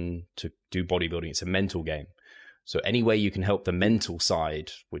condition to do bodybuilding, it's a mental game. So any way you can help the mental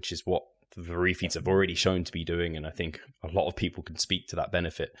side, which is what the refeeds have already shown to be doing, and I think a lot of people can speak to that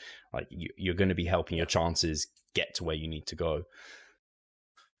benefit, like you're going to be helping your chances get to where you need to go.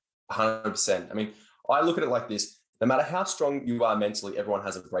 100%. I mean, I look at it like this: no matter how strong you are mentally, everyone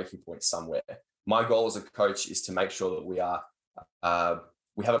has a breaking point somewhere. My goal as a coach is to make sure that we have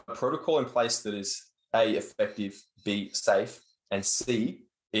a protocol in place that is A, effective, B, safe, and C,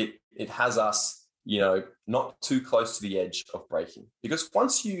 it has us, not too close to the edge of breaking. Because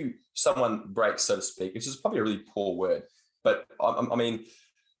once someone breaks, so to speak, which is probably a really poor word, but I mean,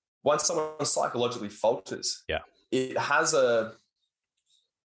 once someone psychologically falters, it's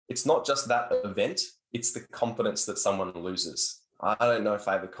not just that event, it's the confidence that someone loses. I don't know if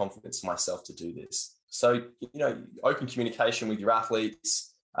I have the confidence myself to do this. So, open communication with your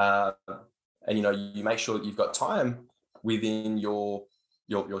athletes, and, you make sure that you've got time within your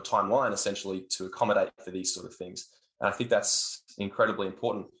timeline, essentially, to accommodate for these sort of things. And I think that's incredibly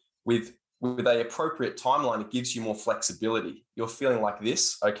important. With a appropriate timeline, it gives you more flexibility. You're feeling like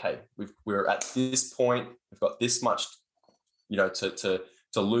this, okay, we're at this point, we've got this much, to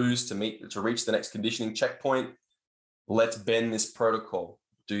lose, to reach the next conditioning checkpoint. Let's bend this protocol,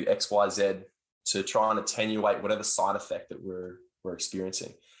 do X, Y, Z to try and attenuate whatever side effect that we're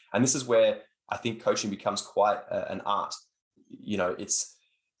experiencing. And this is where I think coaching becomes quite an art. You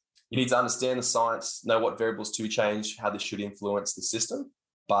need to understand the science, know what variables to change, how this should influence the system,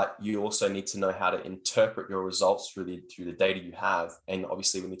 but you also need to know how to interpret your results through the data you have. And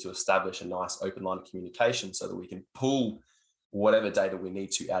obviously we need to establish a nice open line of communication so that we can pull whatever data we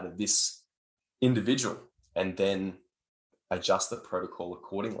need to out of this individual and then adjust the protocol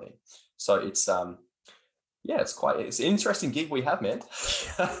accordingly. So it's an interesting gig we have, man.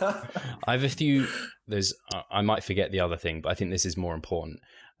 I have a few, I might forget the other thing, but I think this is more important.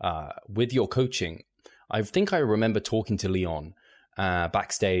 With your coaching, I think I remember talking to Leon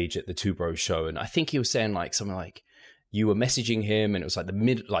backstage at the Two Bros show, and I think he was saying like something like, you were messaging him and it was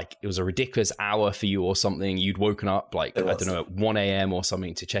like it was a ridiculous hour for you or something. You'd woken up like, I don't know, at 1 a.m. or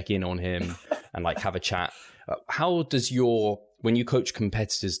something to check in on him and like have a chat. How does when you coach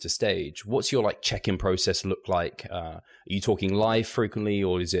competitors to stage, what's your like check-in process look like? Are you talking live frequently,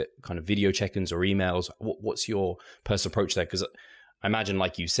 or is it kind of video check-ins or emails? What's your personal approach there? Because I imagine,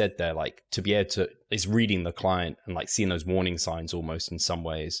 like you said there, like to be able to is reading the client and like seeing those warning signs almost in some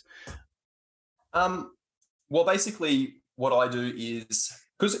ways. Well, basically what I do is,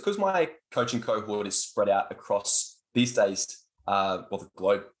 because my coaching cohort is spread out across these days, the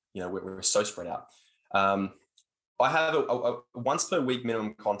globe, we're so spread out. I have a once per week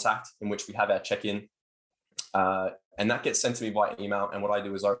minimum contact in which we have our check-in, and that gets sent to me by email. And what I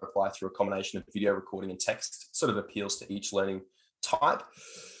do is I reply through a combination of video recording and text, sort of appeals to each learning type.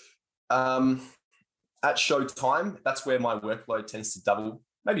 At show time, that's where my workload tends to double,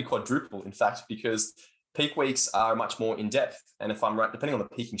 maybe quadruple, in fact, because peak weeks are much more in depth. And if I'm depending on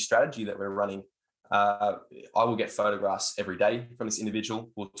the peaking strategy that we're running, I will get photographs every day from this individual.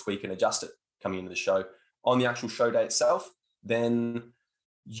 We'll tweak and adjust it coming into the show. On the actual show day itself, then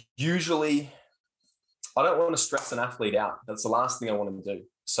usually I don't want to stress an athlete out. That's the last thing I want them to do.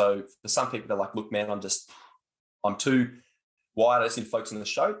 So for some people, they're like, look, man, I'm too wide. I just need to focus on the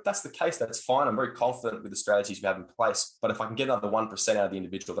show. If that's the case, that's fine. I'm very confident with the strategies we have in place. But if I can get another 1% out of the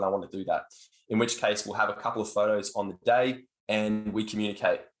individual, then I want to do that. In which case, we'll have a couple of photos on the day and we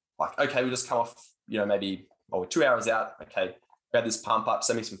communicate. Like, okay, we just come off, maybe, we're 2 hours out. Okay, we had this pump up,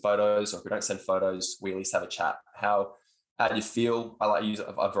 send me some photos. Or if we don't send photos, we at least have a chat. How do you feel? I like to use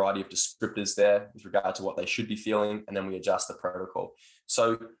a variety of descriptors there with regard to what they should be feeling, and then we adjust the protocol.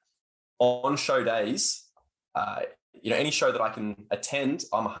 So on show days, any show that I can attend,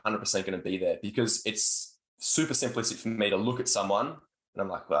 I'm 100% going to be there, because it's super simplistic for me to look at someone and I'm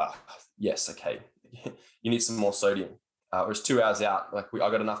like, well, yes, okay, you need some more sodium. Whereas 2 hours out, I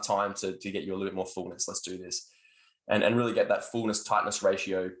got enough time to get you a little bit more fullness. Let's do this. And really get that fullness tightness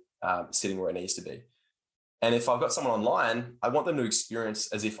ratio sitting where it needs to be. And if I've got someone online, I want them to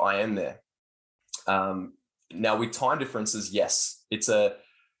experience as if I am there. Now with time differences, yes,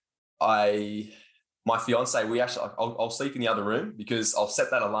 my fiance, I'll sleep in the other room, because I'll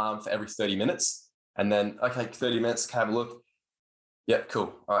set that alarm for every 30 minutes. And then, okay, 30 minutes, have a look. Yeah,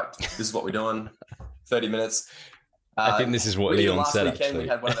 cool. All right, this is what we're doing. 30 minutes. I think this is what Leon said. Last weekend, actually. We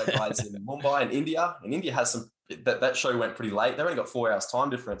had one of those guys in Mumbai in India. And India has that show went pretty late. They've only got 4 hours time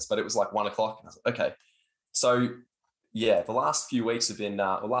difference, but it was like 1 o'clock. And I was like, okay. So yeah, the last few weeks have been,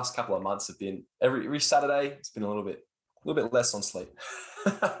 the last couple of months have been every Saturday. It's been a little bit less on sleep.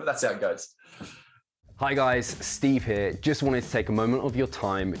 But that's how it goes. Hi guys, Steve here. Just wanted to take a moment of your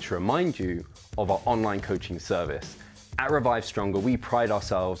time to remind you of our online coaching service. At Revive Stronger, we pride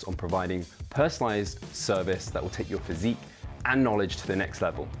ourselves on providing personalized service that will take your physique and knowledge to the next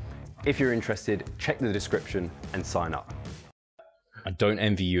level. If you're interested, check the description and sign up. I don't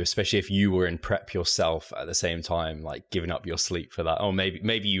envy you, especially if you were in prep yourself at the same time, like giving up your sleep for that. Or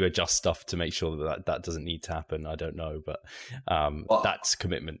maybe you adjust stuff to make sure that doesn't need to happen. I don't know, but that's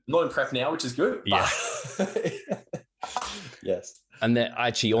commitment. I'm not in prep now, which is good. Yeah. Yes. And then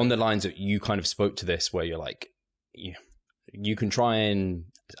actually on the lines that you kind of spoke to this, where you're like, you can try and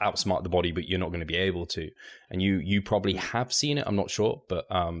outsmart the body, but you're not going to be able to. And you probably have seen it, I'm not sure, but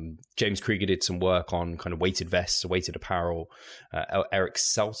James Krieger did some work on kind of weighted vests, weighted apparel. Eric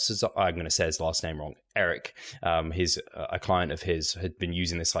Seltzer, I'm going to say his last name wrong. Eric, a client of his had been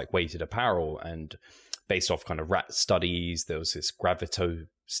using this like weighted apparel, and based off kind of rat studies, there was this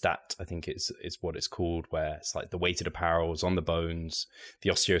gravitostat, I think is what it's called, where it's like the weighted apparel is on the bones, the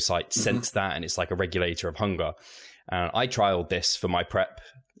osteocytes sense that, and it's like a regulator of hunger. And I trialed this for my prep,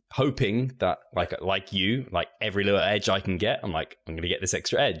 hoping that like you, like every little edge I can get, I'm like, I'm going to get this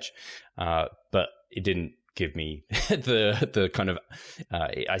extra edge. But it didn't give me the kind of,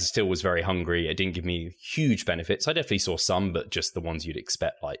 I still was very hungry. It didn't give me huge benefits. I definitely saw some, but just the ones you'd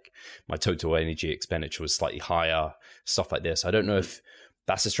expect, like my total energy expenditure was slightly higher, stuff like this. I don't know if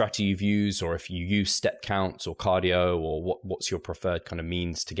that's a strategy you've used, or if you use step counts or cardio, or what's your preferred kind of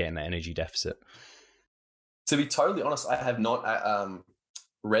means to get in that energy deficit? To be totally honest, I have not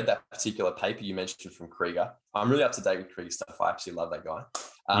read that particular paper you mentioned from Krieger. I'm really up to date with Krieger stuff. I absolutely love that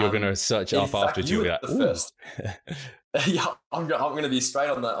guy. You're going to search up after you were the first. Yeah, I'm going to be straight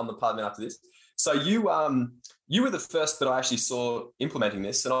on the pardon after this. So you were the first that I actually saw implementing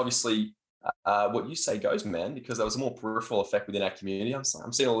this, and obviously what you say goes, man, because there was a more peripheral effect within our community.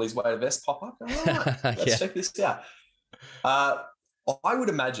 I'm seeing all these weighted vests pop up. Let's check this out. I would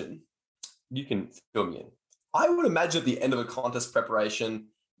imagine, you can fill me in, I would imagine at the end of a contest preparation,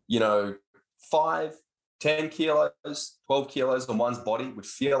 5, 10 kilos, 12 kilos on one's body would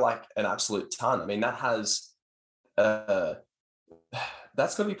feel like an absolute ton. I mean, that's going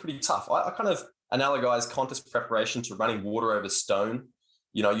to be pretty tough. I kind of analogize contest preparation to running water over stone.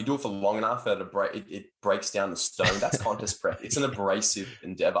 You do it for long enough that it breaks down the stone. That's contest prep. It's an abrasive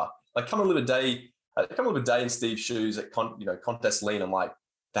endeavor. Like come and live a day in Steve's shoes at contest lean. I'm like,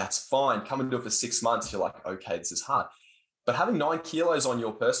 that's fine. Come and do it for 6 months. You're like, okay, this is hard. But having 9 kilos on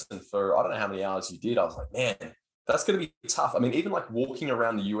your person for, I don't know how many hours you did, I was like, man, that's going to be tough. I mean, even like walking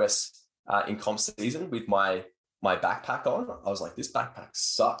around the US in comp season with my backpack on, I was like, this backpack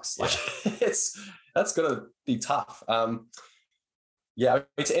sucks. Like that's going to be tough. Yeah, I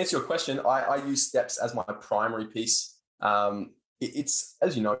mean, to answer your question, I use steps as my primary piece. It's,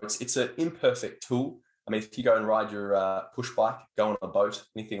 as you know, it's an imperfect tool. I mean, if you go and ride your push bike, go on a boat,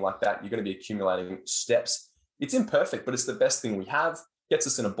 anything like that, you're going to be accumulating steps. It's imperfect, but it's the best thing we have. Gets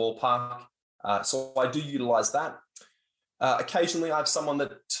us in a ballpark. So I do utilize that. Occasionally, I have someone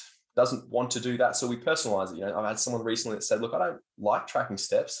that doesn't want to do that, so we personalize it. I've had someone recently that said, look, I don't like tracking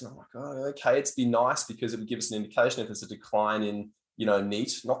steps. And I'm like, oh, okay, it'd be nice because it would give us an indication if there's a decline in,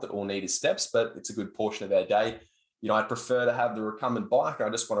 NEAT. Not that all NEAT is steps, but it's a good portion of our day. I'd prefer to have the recumbent bike. I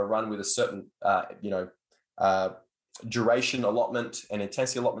just want to run with a certain, duration allotment and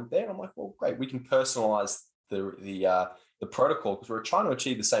intensity allotment there. And I'm like, well, great. We can personalize the protocol because we're trying to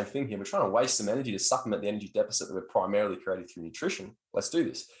achieve the same thing here. We're trying to waste some energy to supplement the energy deficit that we're primarily creating through nutrition. Let's do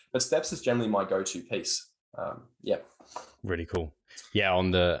this. But steps is generally my go-to piece. Yeah. Really cool. Yeah.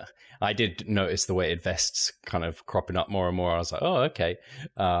 I did notice the weighted vests kind of cropping up more and more. I was like, oh, okay.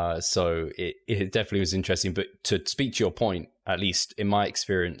 So it definitely was interesting. But to speak to your point, at least in my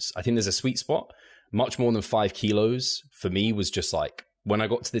experience, I think there's a sweet spot. Much more than 5 kilos for me was just like when I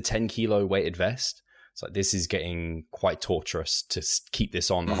got to the 10 kilo weighted vest, it's like, this is getting quite torturous to keep this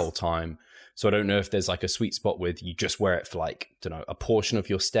on the whole time. So I don't know if there's like a sweet spot with you just wear it for like, I don't know, a portion of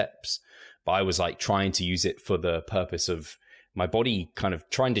your steps. But I was like trying to use it for the purpose of my body, kind of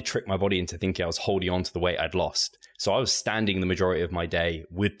trying to trick my body into thinking I was holding on to the weight I'd lost. So I was standing the majority of my day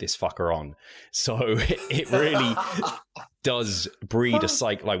with this fucker on. So it really does breed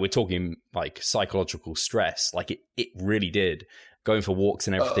like we're talking like psychological stress. Like it really did. Going for walks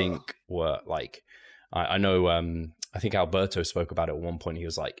and everything were like, I know, I think Alberto spoke about it at one point. He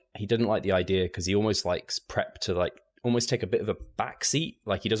was like, he didn't like the idea because he almost likes prep to like almost take a bit of a backseat.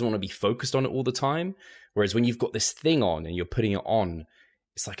 Like he doesn't want to be focused on it all the time. Whereas when you've got this thing on and you're putting it on,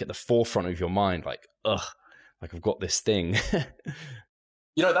 it's like at the forefront of your mind, like, like I've got this thing.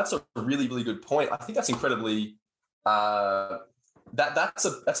 That's a really, really good point. I think that's incredibly, that's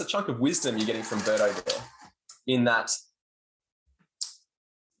a chunk of wisdom you're getting from Berto there in that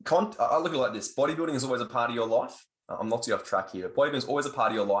I look at it like this. Bodybuilding is always a part of your life. I'm not too off track here. Bodybuilding is always a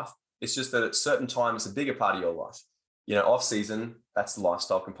part of your life. It's just that at certain times, it's a bigger part of your life. Off season, that's the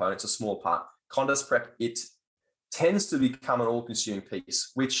lifestyle component. It's a small part. Contest prep, it tends to become an all-consuming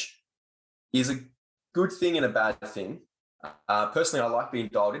piece, which is a good thing and a bad thing. Personally, I like being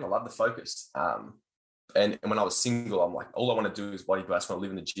dialed in. I love the focus. And when I was single, I'm like, all I want to do is bodybuild. I just want to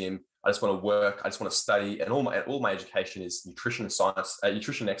live in the gym. I just want to work. I just want to study. And all my education is nutrition and science,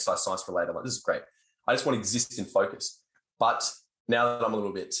 nutrition and exercise science related. I'm like, this is great. I just want to exist in focus. But now that I'm a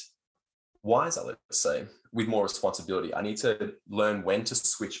little bit wiser, let's say, with more responsibility, I need to learn when to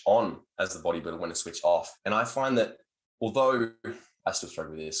switch on as the bodybuilder, when to switch off. And I find that although I still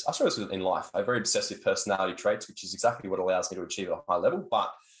struggle with this, I struggle with it in life. I have very obsessive personality traits, which is exactly what allows me to achieve at a high level.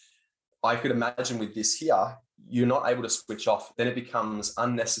 But I could imagine with this here, you're not able to switch off. Then it becomes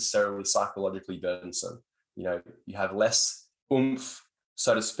unnecessarily psychologically burdensome. You have less oomph,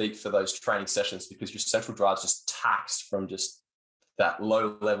 so to speak, for those training sessions because your central drive's just taxed from just that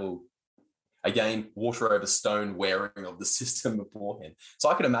low level, again, water over stone wearing of the system beforehand. So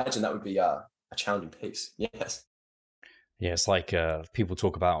I can imagine that would be a challenging piece. Yes. Yeah, it's like people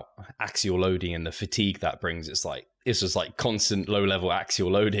talk about axial loading and the fatigue that brings. It's just like constant low-level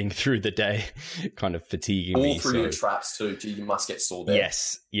axial loading through the day, kind of fatiguing me. All through your traps too. Gee, you must get sore there.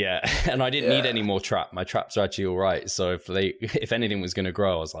 Yes, yeah. And I didn't need any more trap. My traps are actually all right. So if anything was going to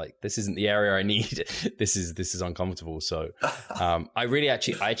grow, I was like, this isn't the area I need. This is uncomfortable. So I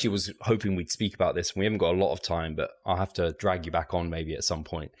actually was hoping we'd speak about this. We haven't got a lot of time, but I'll have to drag you back on maybe at some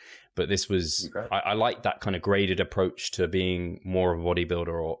point. But this was, I like that kind of graded approach to being more of a bodybuilder,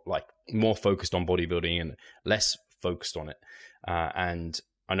 or like more focused on bodybuilding and less focused on it. And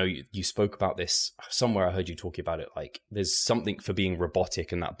I know you spoke about this somewhere. I heard you talking about it. Like there's something for being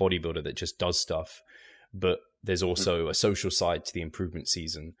robotic and that bodybuilder that just does stuff, but there's also a social side to the improvement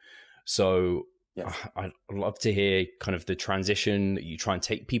season. So I'd love to hear kind of the transition that you try and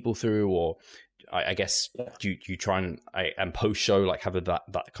take people through, or I guess you try and post show, like have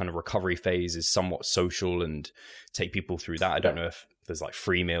that kind of recovery phase is somewhat social and take people through that. I don't know if there's like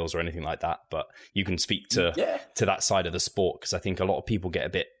free meals or anything like that, but you can speak to that side of the sport, because I think a lot of people get a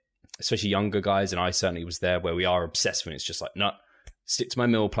bit, especially younger guys, and I certainly was there, where we are obsessed when it's just like, no, stick to my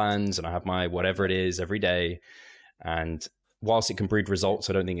meal plans and I have my whatever it is every day. And whilst it can breed results,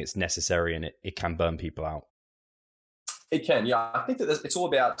 I don't think it's necessary, and it can burn people out. It can, yeah. I think that it's all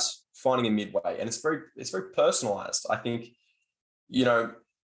about finding a midway, and it's very personalized. I think,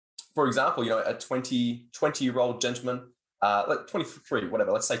 for example, a 20-year-old gentleman, like 23,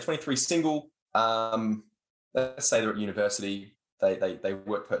 whatever, let's say 23 single, let's say they're at university, they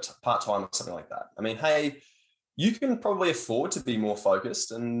work part-time or something like that. I mean, hey, you can probably afford to be more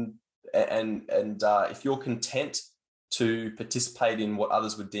focused, and if you're content to participate in what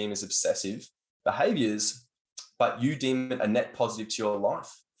others would deem as obsessive behaviors, but you deem it a net positive to your life,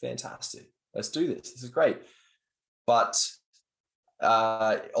 fantastic. Let's do this. This is great. But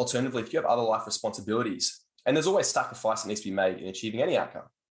alternatively, if you have other life responsibilities, and there's always sacrifice that needs to be made in achieving any outcome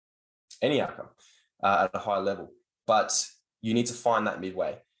at a high level, but you need to find that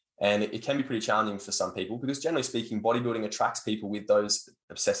midway. And it can be pretty challenging for some people, because generally speaking, bodybuilding attracts people with those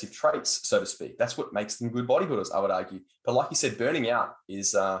obsessive traits, so to speak. That's what makes them good bodybuilders, I would argue. But like you said, burning out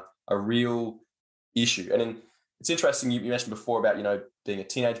is a real issue. And it's interesting, you mentioned before about, being a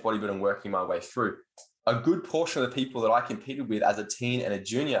teenage bodybuilder and working my way through. A good portion of the people that I competed with as a teen and a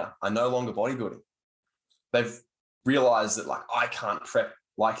junior are no longer bodybuilding. They've realized that, like, I can't prep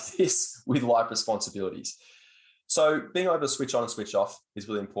like this with life responsibilities. So being able to switch on and switch off is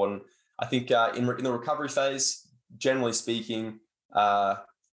really important. I think in the recovery phase, generally speaking, I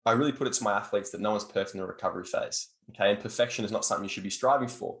really put it to my athletes that no one's perfect in the recovery phase. Okay, and perfection is not something you should be striving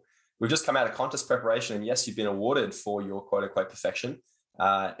for. We've just come out of contest preparation, and yes, you've been awarded for your quote unquote perfection,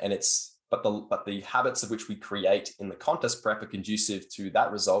 but the habits of which we create in the contest prep are conducive to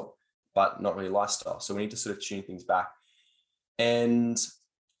that result, but not really lifestyle. So we need to sort of tune things back. And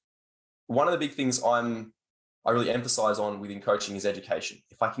one of the big things I really emphasize on within coaching is education.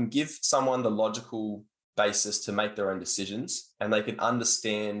 If I can give someone the logical basis to make their own decisions, and they can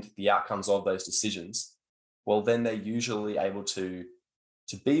understand the outcomes of those decisions, well, then they're usually able to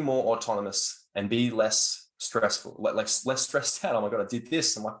be more autonomous and be less stressful, less stressed out. Oh my God, I did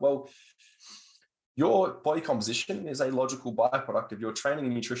this. I'm like, well, your body composition is a logical byproduct of your training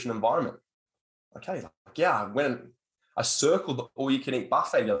and nutrition environment. Okay, I circled the all-you-can-eat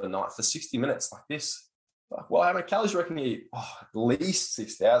buffet the other night for 60 minutes like this. Well, how many calories do you reckon you eat? Oh, at least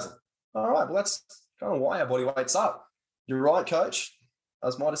 6,000. All right, well, that's kind of why our body weight's up. You're right, coach. That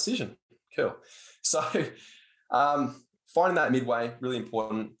was my decision. Cool. So finding that midway, really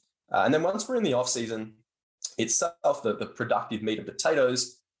important. And then once we're in the off-season itself, the productive meat and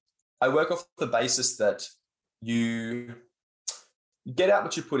potatoes, I work off the basis that you get out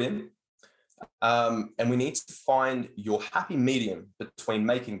what you put in. And we need to find your happy medium between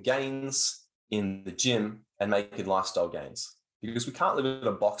making gains in the gym and making lifestyle gains, because we can't live in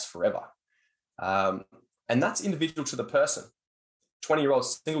a box forever. And that's individual to the person. 20-year-old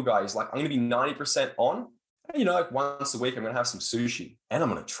single guy is like, I'm going to be 90% on, like once a week, I'm going to have some sushi and I'm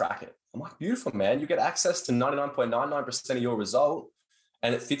going to track it. I'm like, beautiful, man. You get access to 99.99% of your result,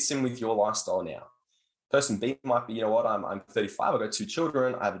 and it fits in with your lifestyle now. Person B might be, I'm 35, I've got 2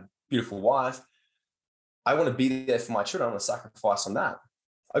 children, I have a beautiful wife. I want to be there for my children. I want to sacrifice on that.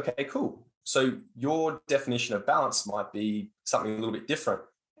 Okay, cool. So your definition of balance might be something a little bit different.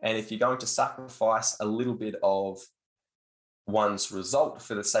 And if you're going to sacrifice a little bit of one's result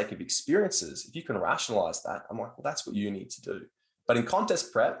for the sake of experiences, if you can rationalize that, I'm like, well, that's what you need to do. But in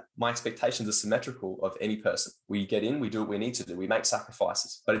contest prep, my expectations are symmetrical of any person. We get in, we do what we need to do, we make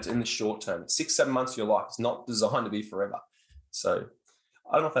sacrifices, but it's in the short term. 6-7 months of your life. It's not designed to be forever. So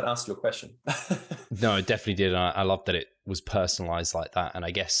I don't know if that answered your question. No, it definitely did. I love that it was personalized like that. And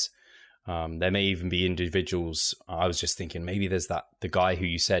I guess there may even be individuals. I was just thinking maybe there's the guy who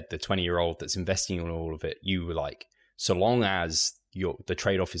you said, the 20-year-old that's investing in all of it. You were like, so long as the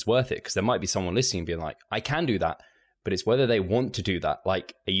trade-off is worth it, because there might be someone listening being like, I can do that, but it's whether they want to do that.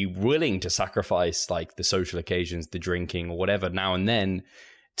 Like, are you willing to sacrifice like the social occasions, the drinking or whatever now and then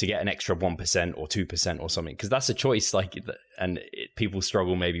to get an extra 1% or 2% or something? Because that's a choice. People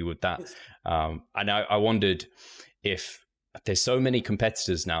struggle maybe with that. And I wondered if there's so many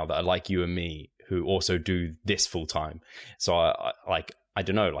competitors now that are like you and me who also do this full time. So I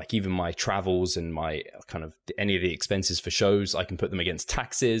don't know, like even my travels and my kind of any of the expenses for shows, I can put them against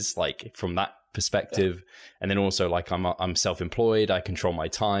taxes, like from that perspective. Yeah. And then also like I'm self-employed, I control my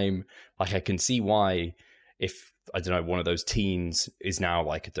time. Like I can see why if, I don't know, one of those teens is now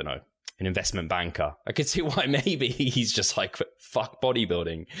like, I don't know, an investment banker. I could see why maybe he's just like, fuck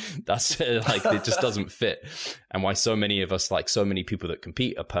bodybuilding. That's like, it just doesn't fit. And why so many of us, like so many people that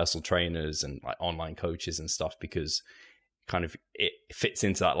compete are personal trainers and like online coaches and stuff, because kind of it fits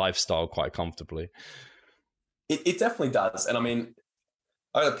into that lifestyle quite comfortably. It definitely does. And I mean,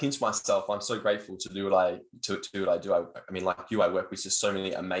 I gotta pinch myself. I'm so grateful to do what I do. I mean, like you, I work with just so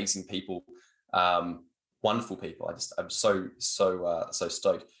many amazing people, wonderful people. I'm so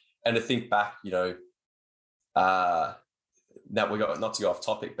stoked. And to think back, you know, now we got, not to go off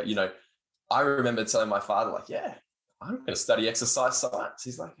topic, but you know, I remember telling my father, like, yeah, I'm going to study exercise science.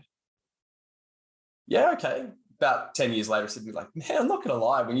 He's like, yeah, okay. About 10 years later, he said to me, like, man, I'm not going to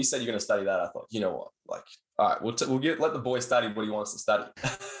lie. When you said you're going to study that, I thought, you know what, like, all right, let the boy study what he wants to study.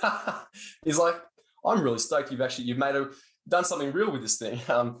 He's like, I'm really stoked. You've done something real with this thing.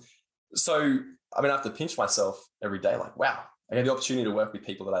 So I mean, I have to pinch myself every day. Like, wow, I have the opportunity to work with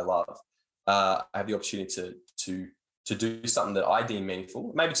people that I love. I have the opportunity to do something that I deem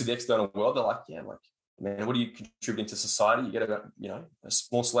meaningful. Maybe to the external world, they're like, yeah, like, man, what are you contributing to society? You get a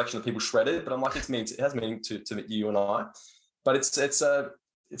small selection of people shredded, but I'm like, it has meaning to you and I. But it's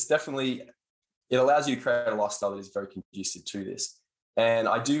definitely, it allows you to create a lifestyle that is very conducive to this. And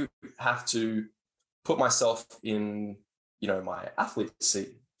I do have to put myself in, you know, my athlete's seat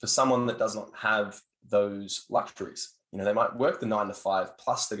for someone that does not have those luxuries. You know, they might work the 9 to 5,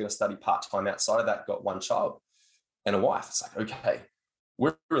 plus they're going to study part-time outside of that, got one child and a wife. It's like, okay,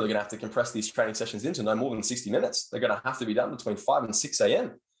 we're really going to have to compress these training sessions into no more than 60 minutes. They're going to have to be done between 5 and 6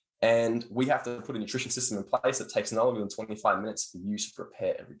 a.m. And we have to put a nutrition system in place that takes no longer than 25 minutes for you to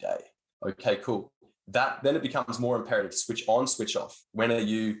prepare every day. Okay, cool. Then it becomes more imperative. Switch on, switch off. When are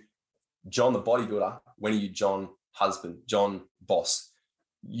you John the bodybuilder? When are you John husband, John boss?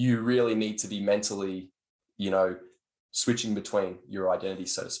 You really need to be mentally, you know, switching between your identity,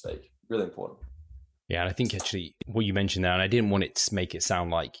 so to speak. Really important. Yeah, and I think actually what you mentioned there, and I didn't want it to make it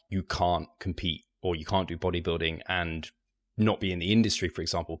sound like you can't compete or you can't do bodybuilding and not be in the industry, for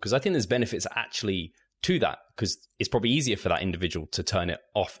example, because I think there's benefits actually to that, because it's probably easier for that individual to turn it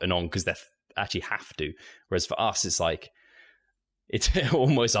off and on because they actually have to. Whereas for us, it's like, it's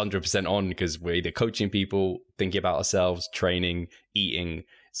almost 100% on because we're either coaching people, thinking about ourselves, training, eating.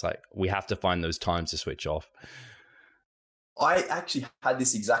 It's like we have to find those times to switch off. I actually had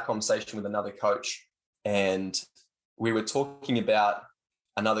this exact conversation with another coach, and we were talking about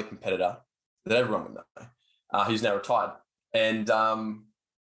another competitor that everyone would know, who's now retired. And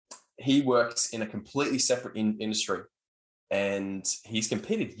he works in a completely separate industry, and he's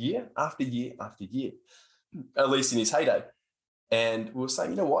competed year after year after year, at least in his heyday. And we were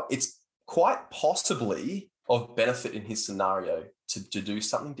saying, you know what, it's quite possibly of benefit in his scenario to do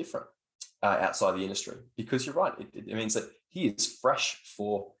something different outside the industry, because you're right. It means that he is fresh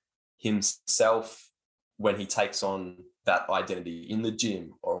for himself when he takes on that identity in the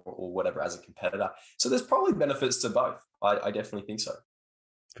gym or whatever as a competitor. So there's probably benefits to both. I definitely think so.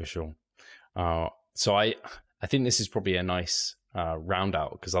 For sure. So I think this is probably a nice round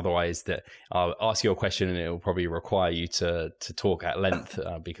out, because otherwise I'll ask you a question and it will probably require you to talk at length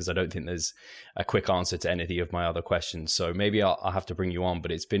because I don't think there's a quick answer to any of my other questions. So maybe I'll have to bring you on,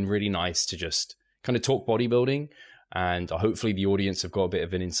 but it's been really nice to just kind of talk bodybuilding, and hopefully the audience have got a bit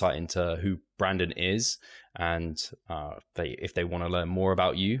of an insight into who Brandon is, and if they want to learn more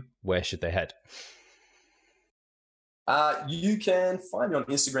about you, where should they head? You can find me on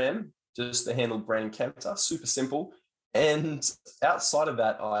Instagram, just the handle Brandon Kempter, super simple. And outside of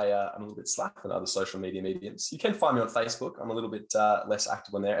that, I'm a little bit slack on other social media mediums. You can find me on Facebook. I'm a little bit less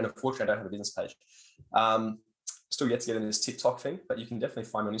active on there. And unfortunately, I don't have a business page. Still yet to get in this TikTok thing, but you can definitely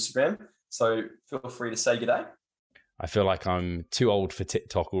find me on Instagram. So feel free to say good day. I feel like I'm too old for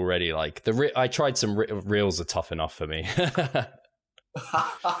TikTok already. Like I tried some reels are tough enough for me.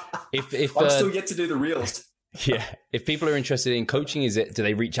 if I'm still yet to do the reels. Yeah. If people are interested in coaching, do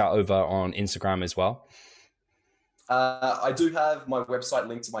they reach out over on Instagram as well? I do have my website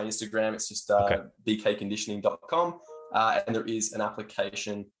linked to my Instagram. It's just bkconditioning.com. And there is an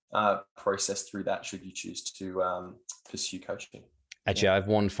application process through that should you choose to pursue coaching. Actually, I have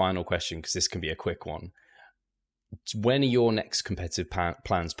one final question, because this can be a quick one. When are your next competitive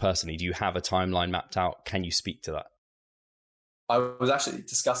plans personally? Do you have a timeline mapped out? Can you speak to that? I was actually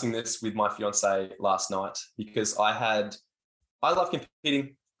discussing this with my fiance last night, because I love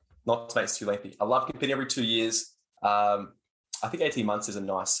competing, not to make it too lengthy. I love competing every 2 years. I think 18 months is a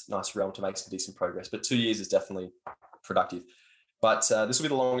nice realm to make some decent progress, but 2 years is definitely productive. But this will be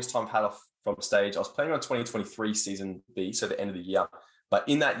the longest time I've had off from stage. I was planning on 2023 season B, so the end of the year. But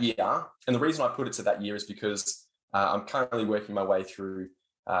in that year, and the reason I put it to that year is because I'm currently working my way through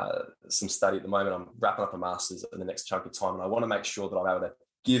some study at the moment. I'm wrapping up a master's in the next chunk of time, and I want to make sure that I'm able to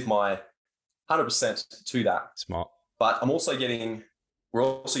give my 100% to that. Smart. But we're also getting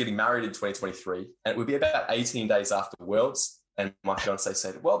married in 2023, and it would be about 18 days after Worlds. And my fiance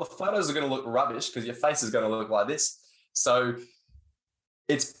said, well, the photos are going to look rubbish because your face is going to look like this. So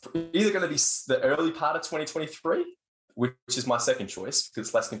it's either going to be the early part of 2023, which is my second choice because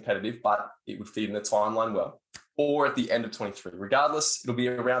it's less competitive, but it would fit in the timeline well, or at the end of 23. Regardless, it'll be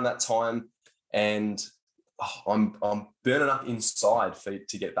around that time. And I'm burning up inside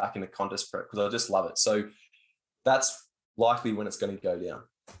to get back into contest prep because I just love it. So that's likely when it's going to go down.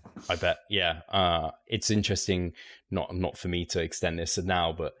 I bet. Yeah. It's interesting, not for me to extend this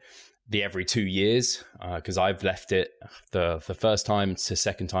now, but the every 2 years, because I've left it. The first time to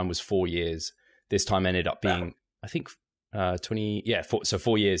second time was 4 years. This time ended up being, I think, 20. Yeah.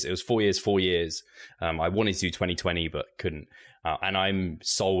 4 years. It was 4 years, 4 years. I wanted to do 2020, but couldn't. And I'm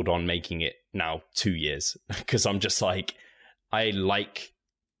sold on making it now 2 years because I'm just like, I like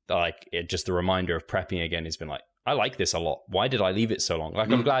it, just the reminder of prepping again has been like, I like this a lot. Why did I leave it so long? Like,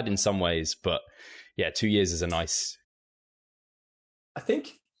 I'm glad in some ways, but yeah, 2 years is a nice. I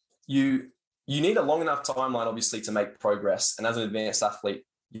think you need a long enough timeline, obviously, to make progress. And as an advanced athlete,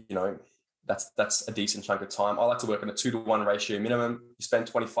 that's a decent chunk of time. I like to work on a 2-to-1 ratio minimum. You spend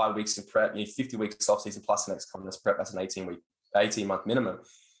 25 weeks in prep, you need 50 weeks off season plus the next contest prep. That's an 18-month minimum.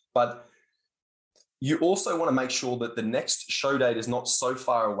 But you also want to make sure that the next show date is not so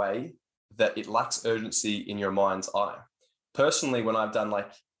far away that it lacks urgency in your mind's eye. Personally, when I've done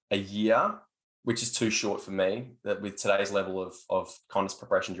like a year, which is too short for me that with today's level of contest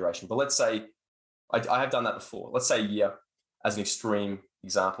preparation duration, but let's say I have done that before. Let's say a year as an extreme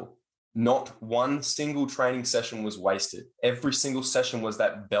example. Not one single training session was wasted. Every single session was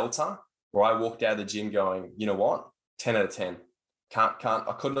that belter where I walked out of the gym going, you know what? 10 out of 10.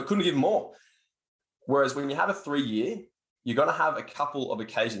 I couldn't give more. Whereas when you have a 3-year, you're going to have a couple of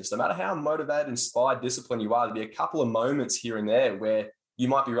occasions, no matter how motivated, inspired, disciplined you are, there'll be a couple of moments here and there where you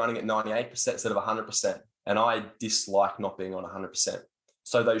might be running at 98% instead of 100%. And I dislike not being on 100%.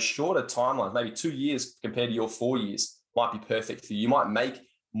 So those shorter timelines, maybe 2 years compared to your 4 years, might be perfect for you. You might make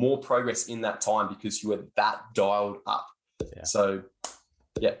more progress in that time because you are that dialed up. Yeah. So,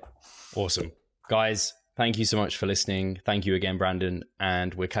 yeah. Awesome. Guys, thank you so much for listening. Thank you again, Brandon,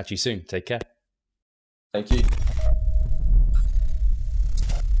 and we'll catch you soon. Take care. Thank you.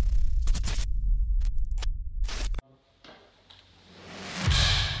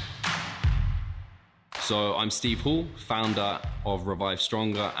 So I'm Steve Hall, founder of Revive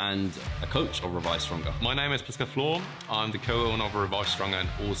Stronger and a coach of Revive Stronger. My name is Pascal Flor. I'm the co-owner of Revive Stronger and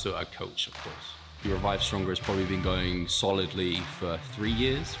also a coach, of course. Revive Stronger has probably been going solidly for 3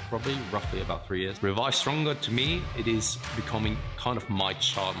 years, roughly about 3 years. Revive Stronger, to me, it is becoming kind of my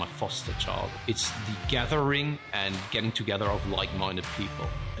child, my foster child. It's the gathering and getting together of like-minded people.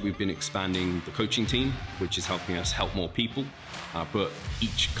 We've been expanding the coaching team, which is helping us help more people, but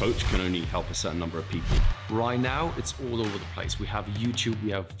each coach can only help a certain number of people. Right now, it's all over the place. We have YouTube, we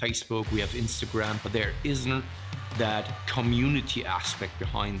have Facebook, we have Instagram, but there isn't that community aspect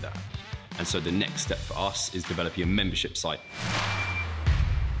behind that. And so the next step for us is developing a membership site.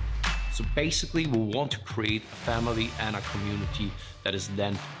 So basically, we want to create a family and a community that is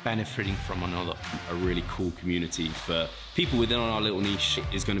then benefiting from another. A really cool community for people within our little niche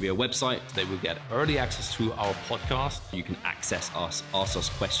is going to be a website. They will get early access to our podcast. You can access us, ask us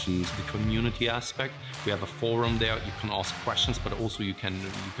questions. The community aspect, we have a forum there. You can ask questions, but also you can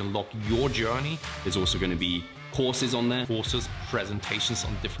log your journey. There's also going to be courses on there. Courses, presentations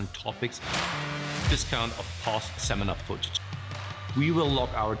on different topics. Discount of past seminar footage. We will log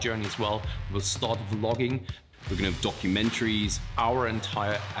our journey as well. We'll start vlogging. We're going to have documentaries. Our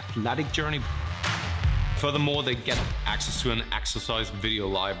entire athletic journey. Furthermore, they get access to an exercise video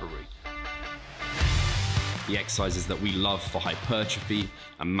library. The exercises that we love for hypertrophy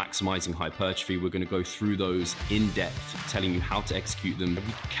and maximizing hypertrophy, we're going to go through those in depth, telling you how to execute them. We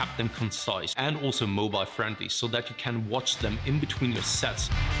kept them concise and also mobile friendly so that you can watch them in between your sets.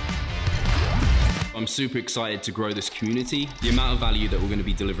 I'm super excited to grow this community. The amount of value that we're going to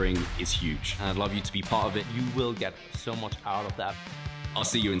be delivering is huge. And I'd love you to be part of it. You will get so much out of that. I'll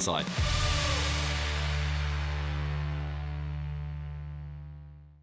see you inside.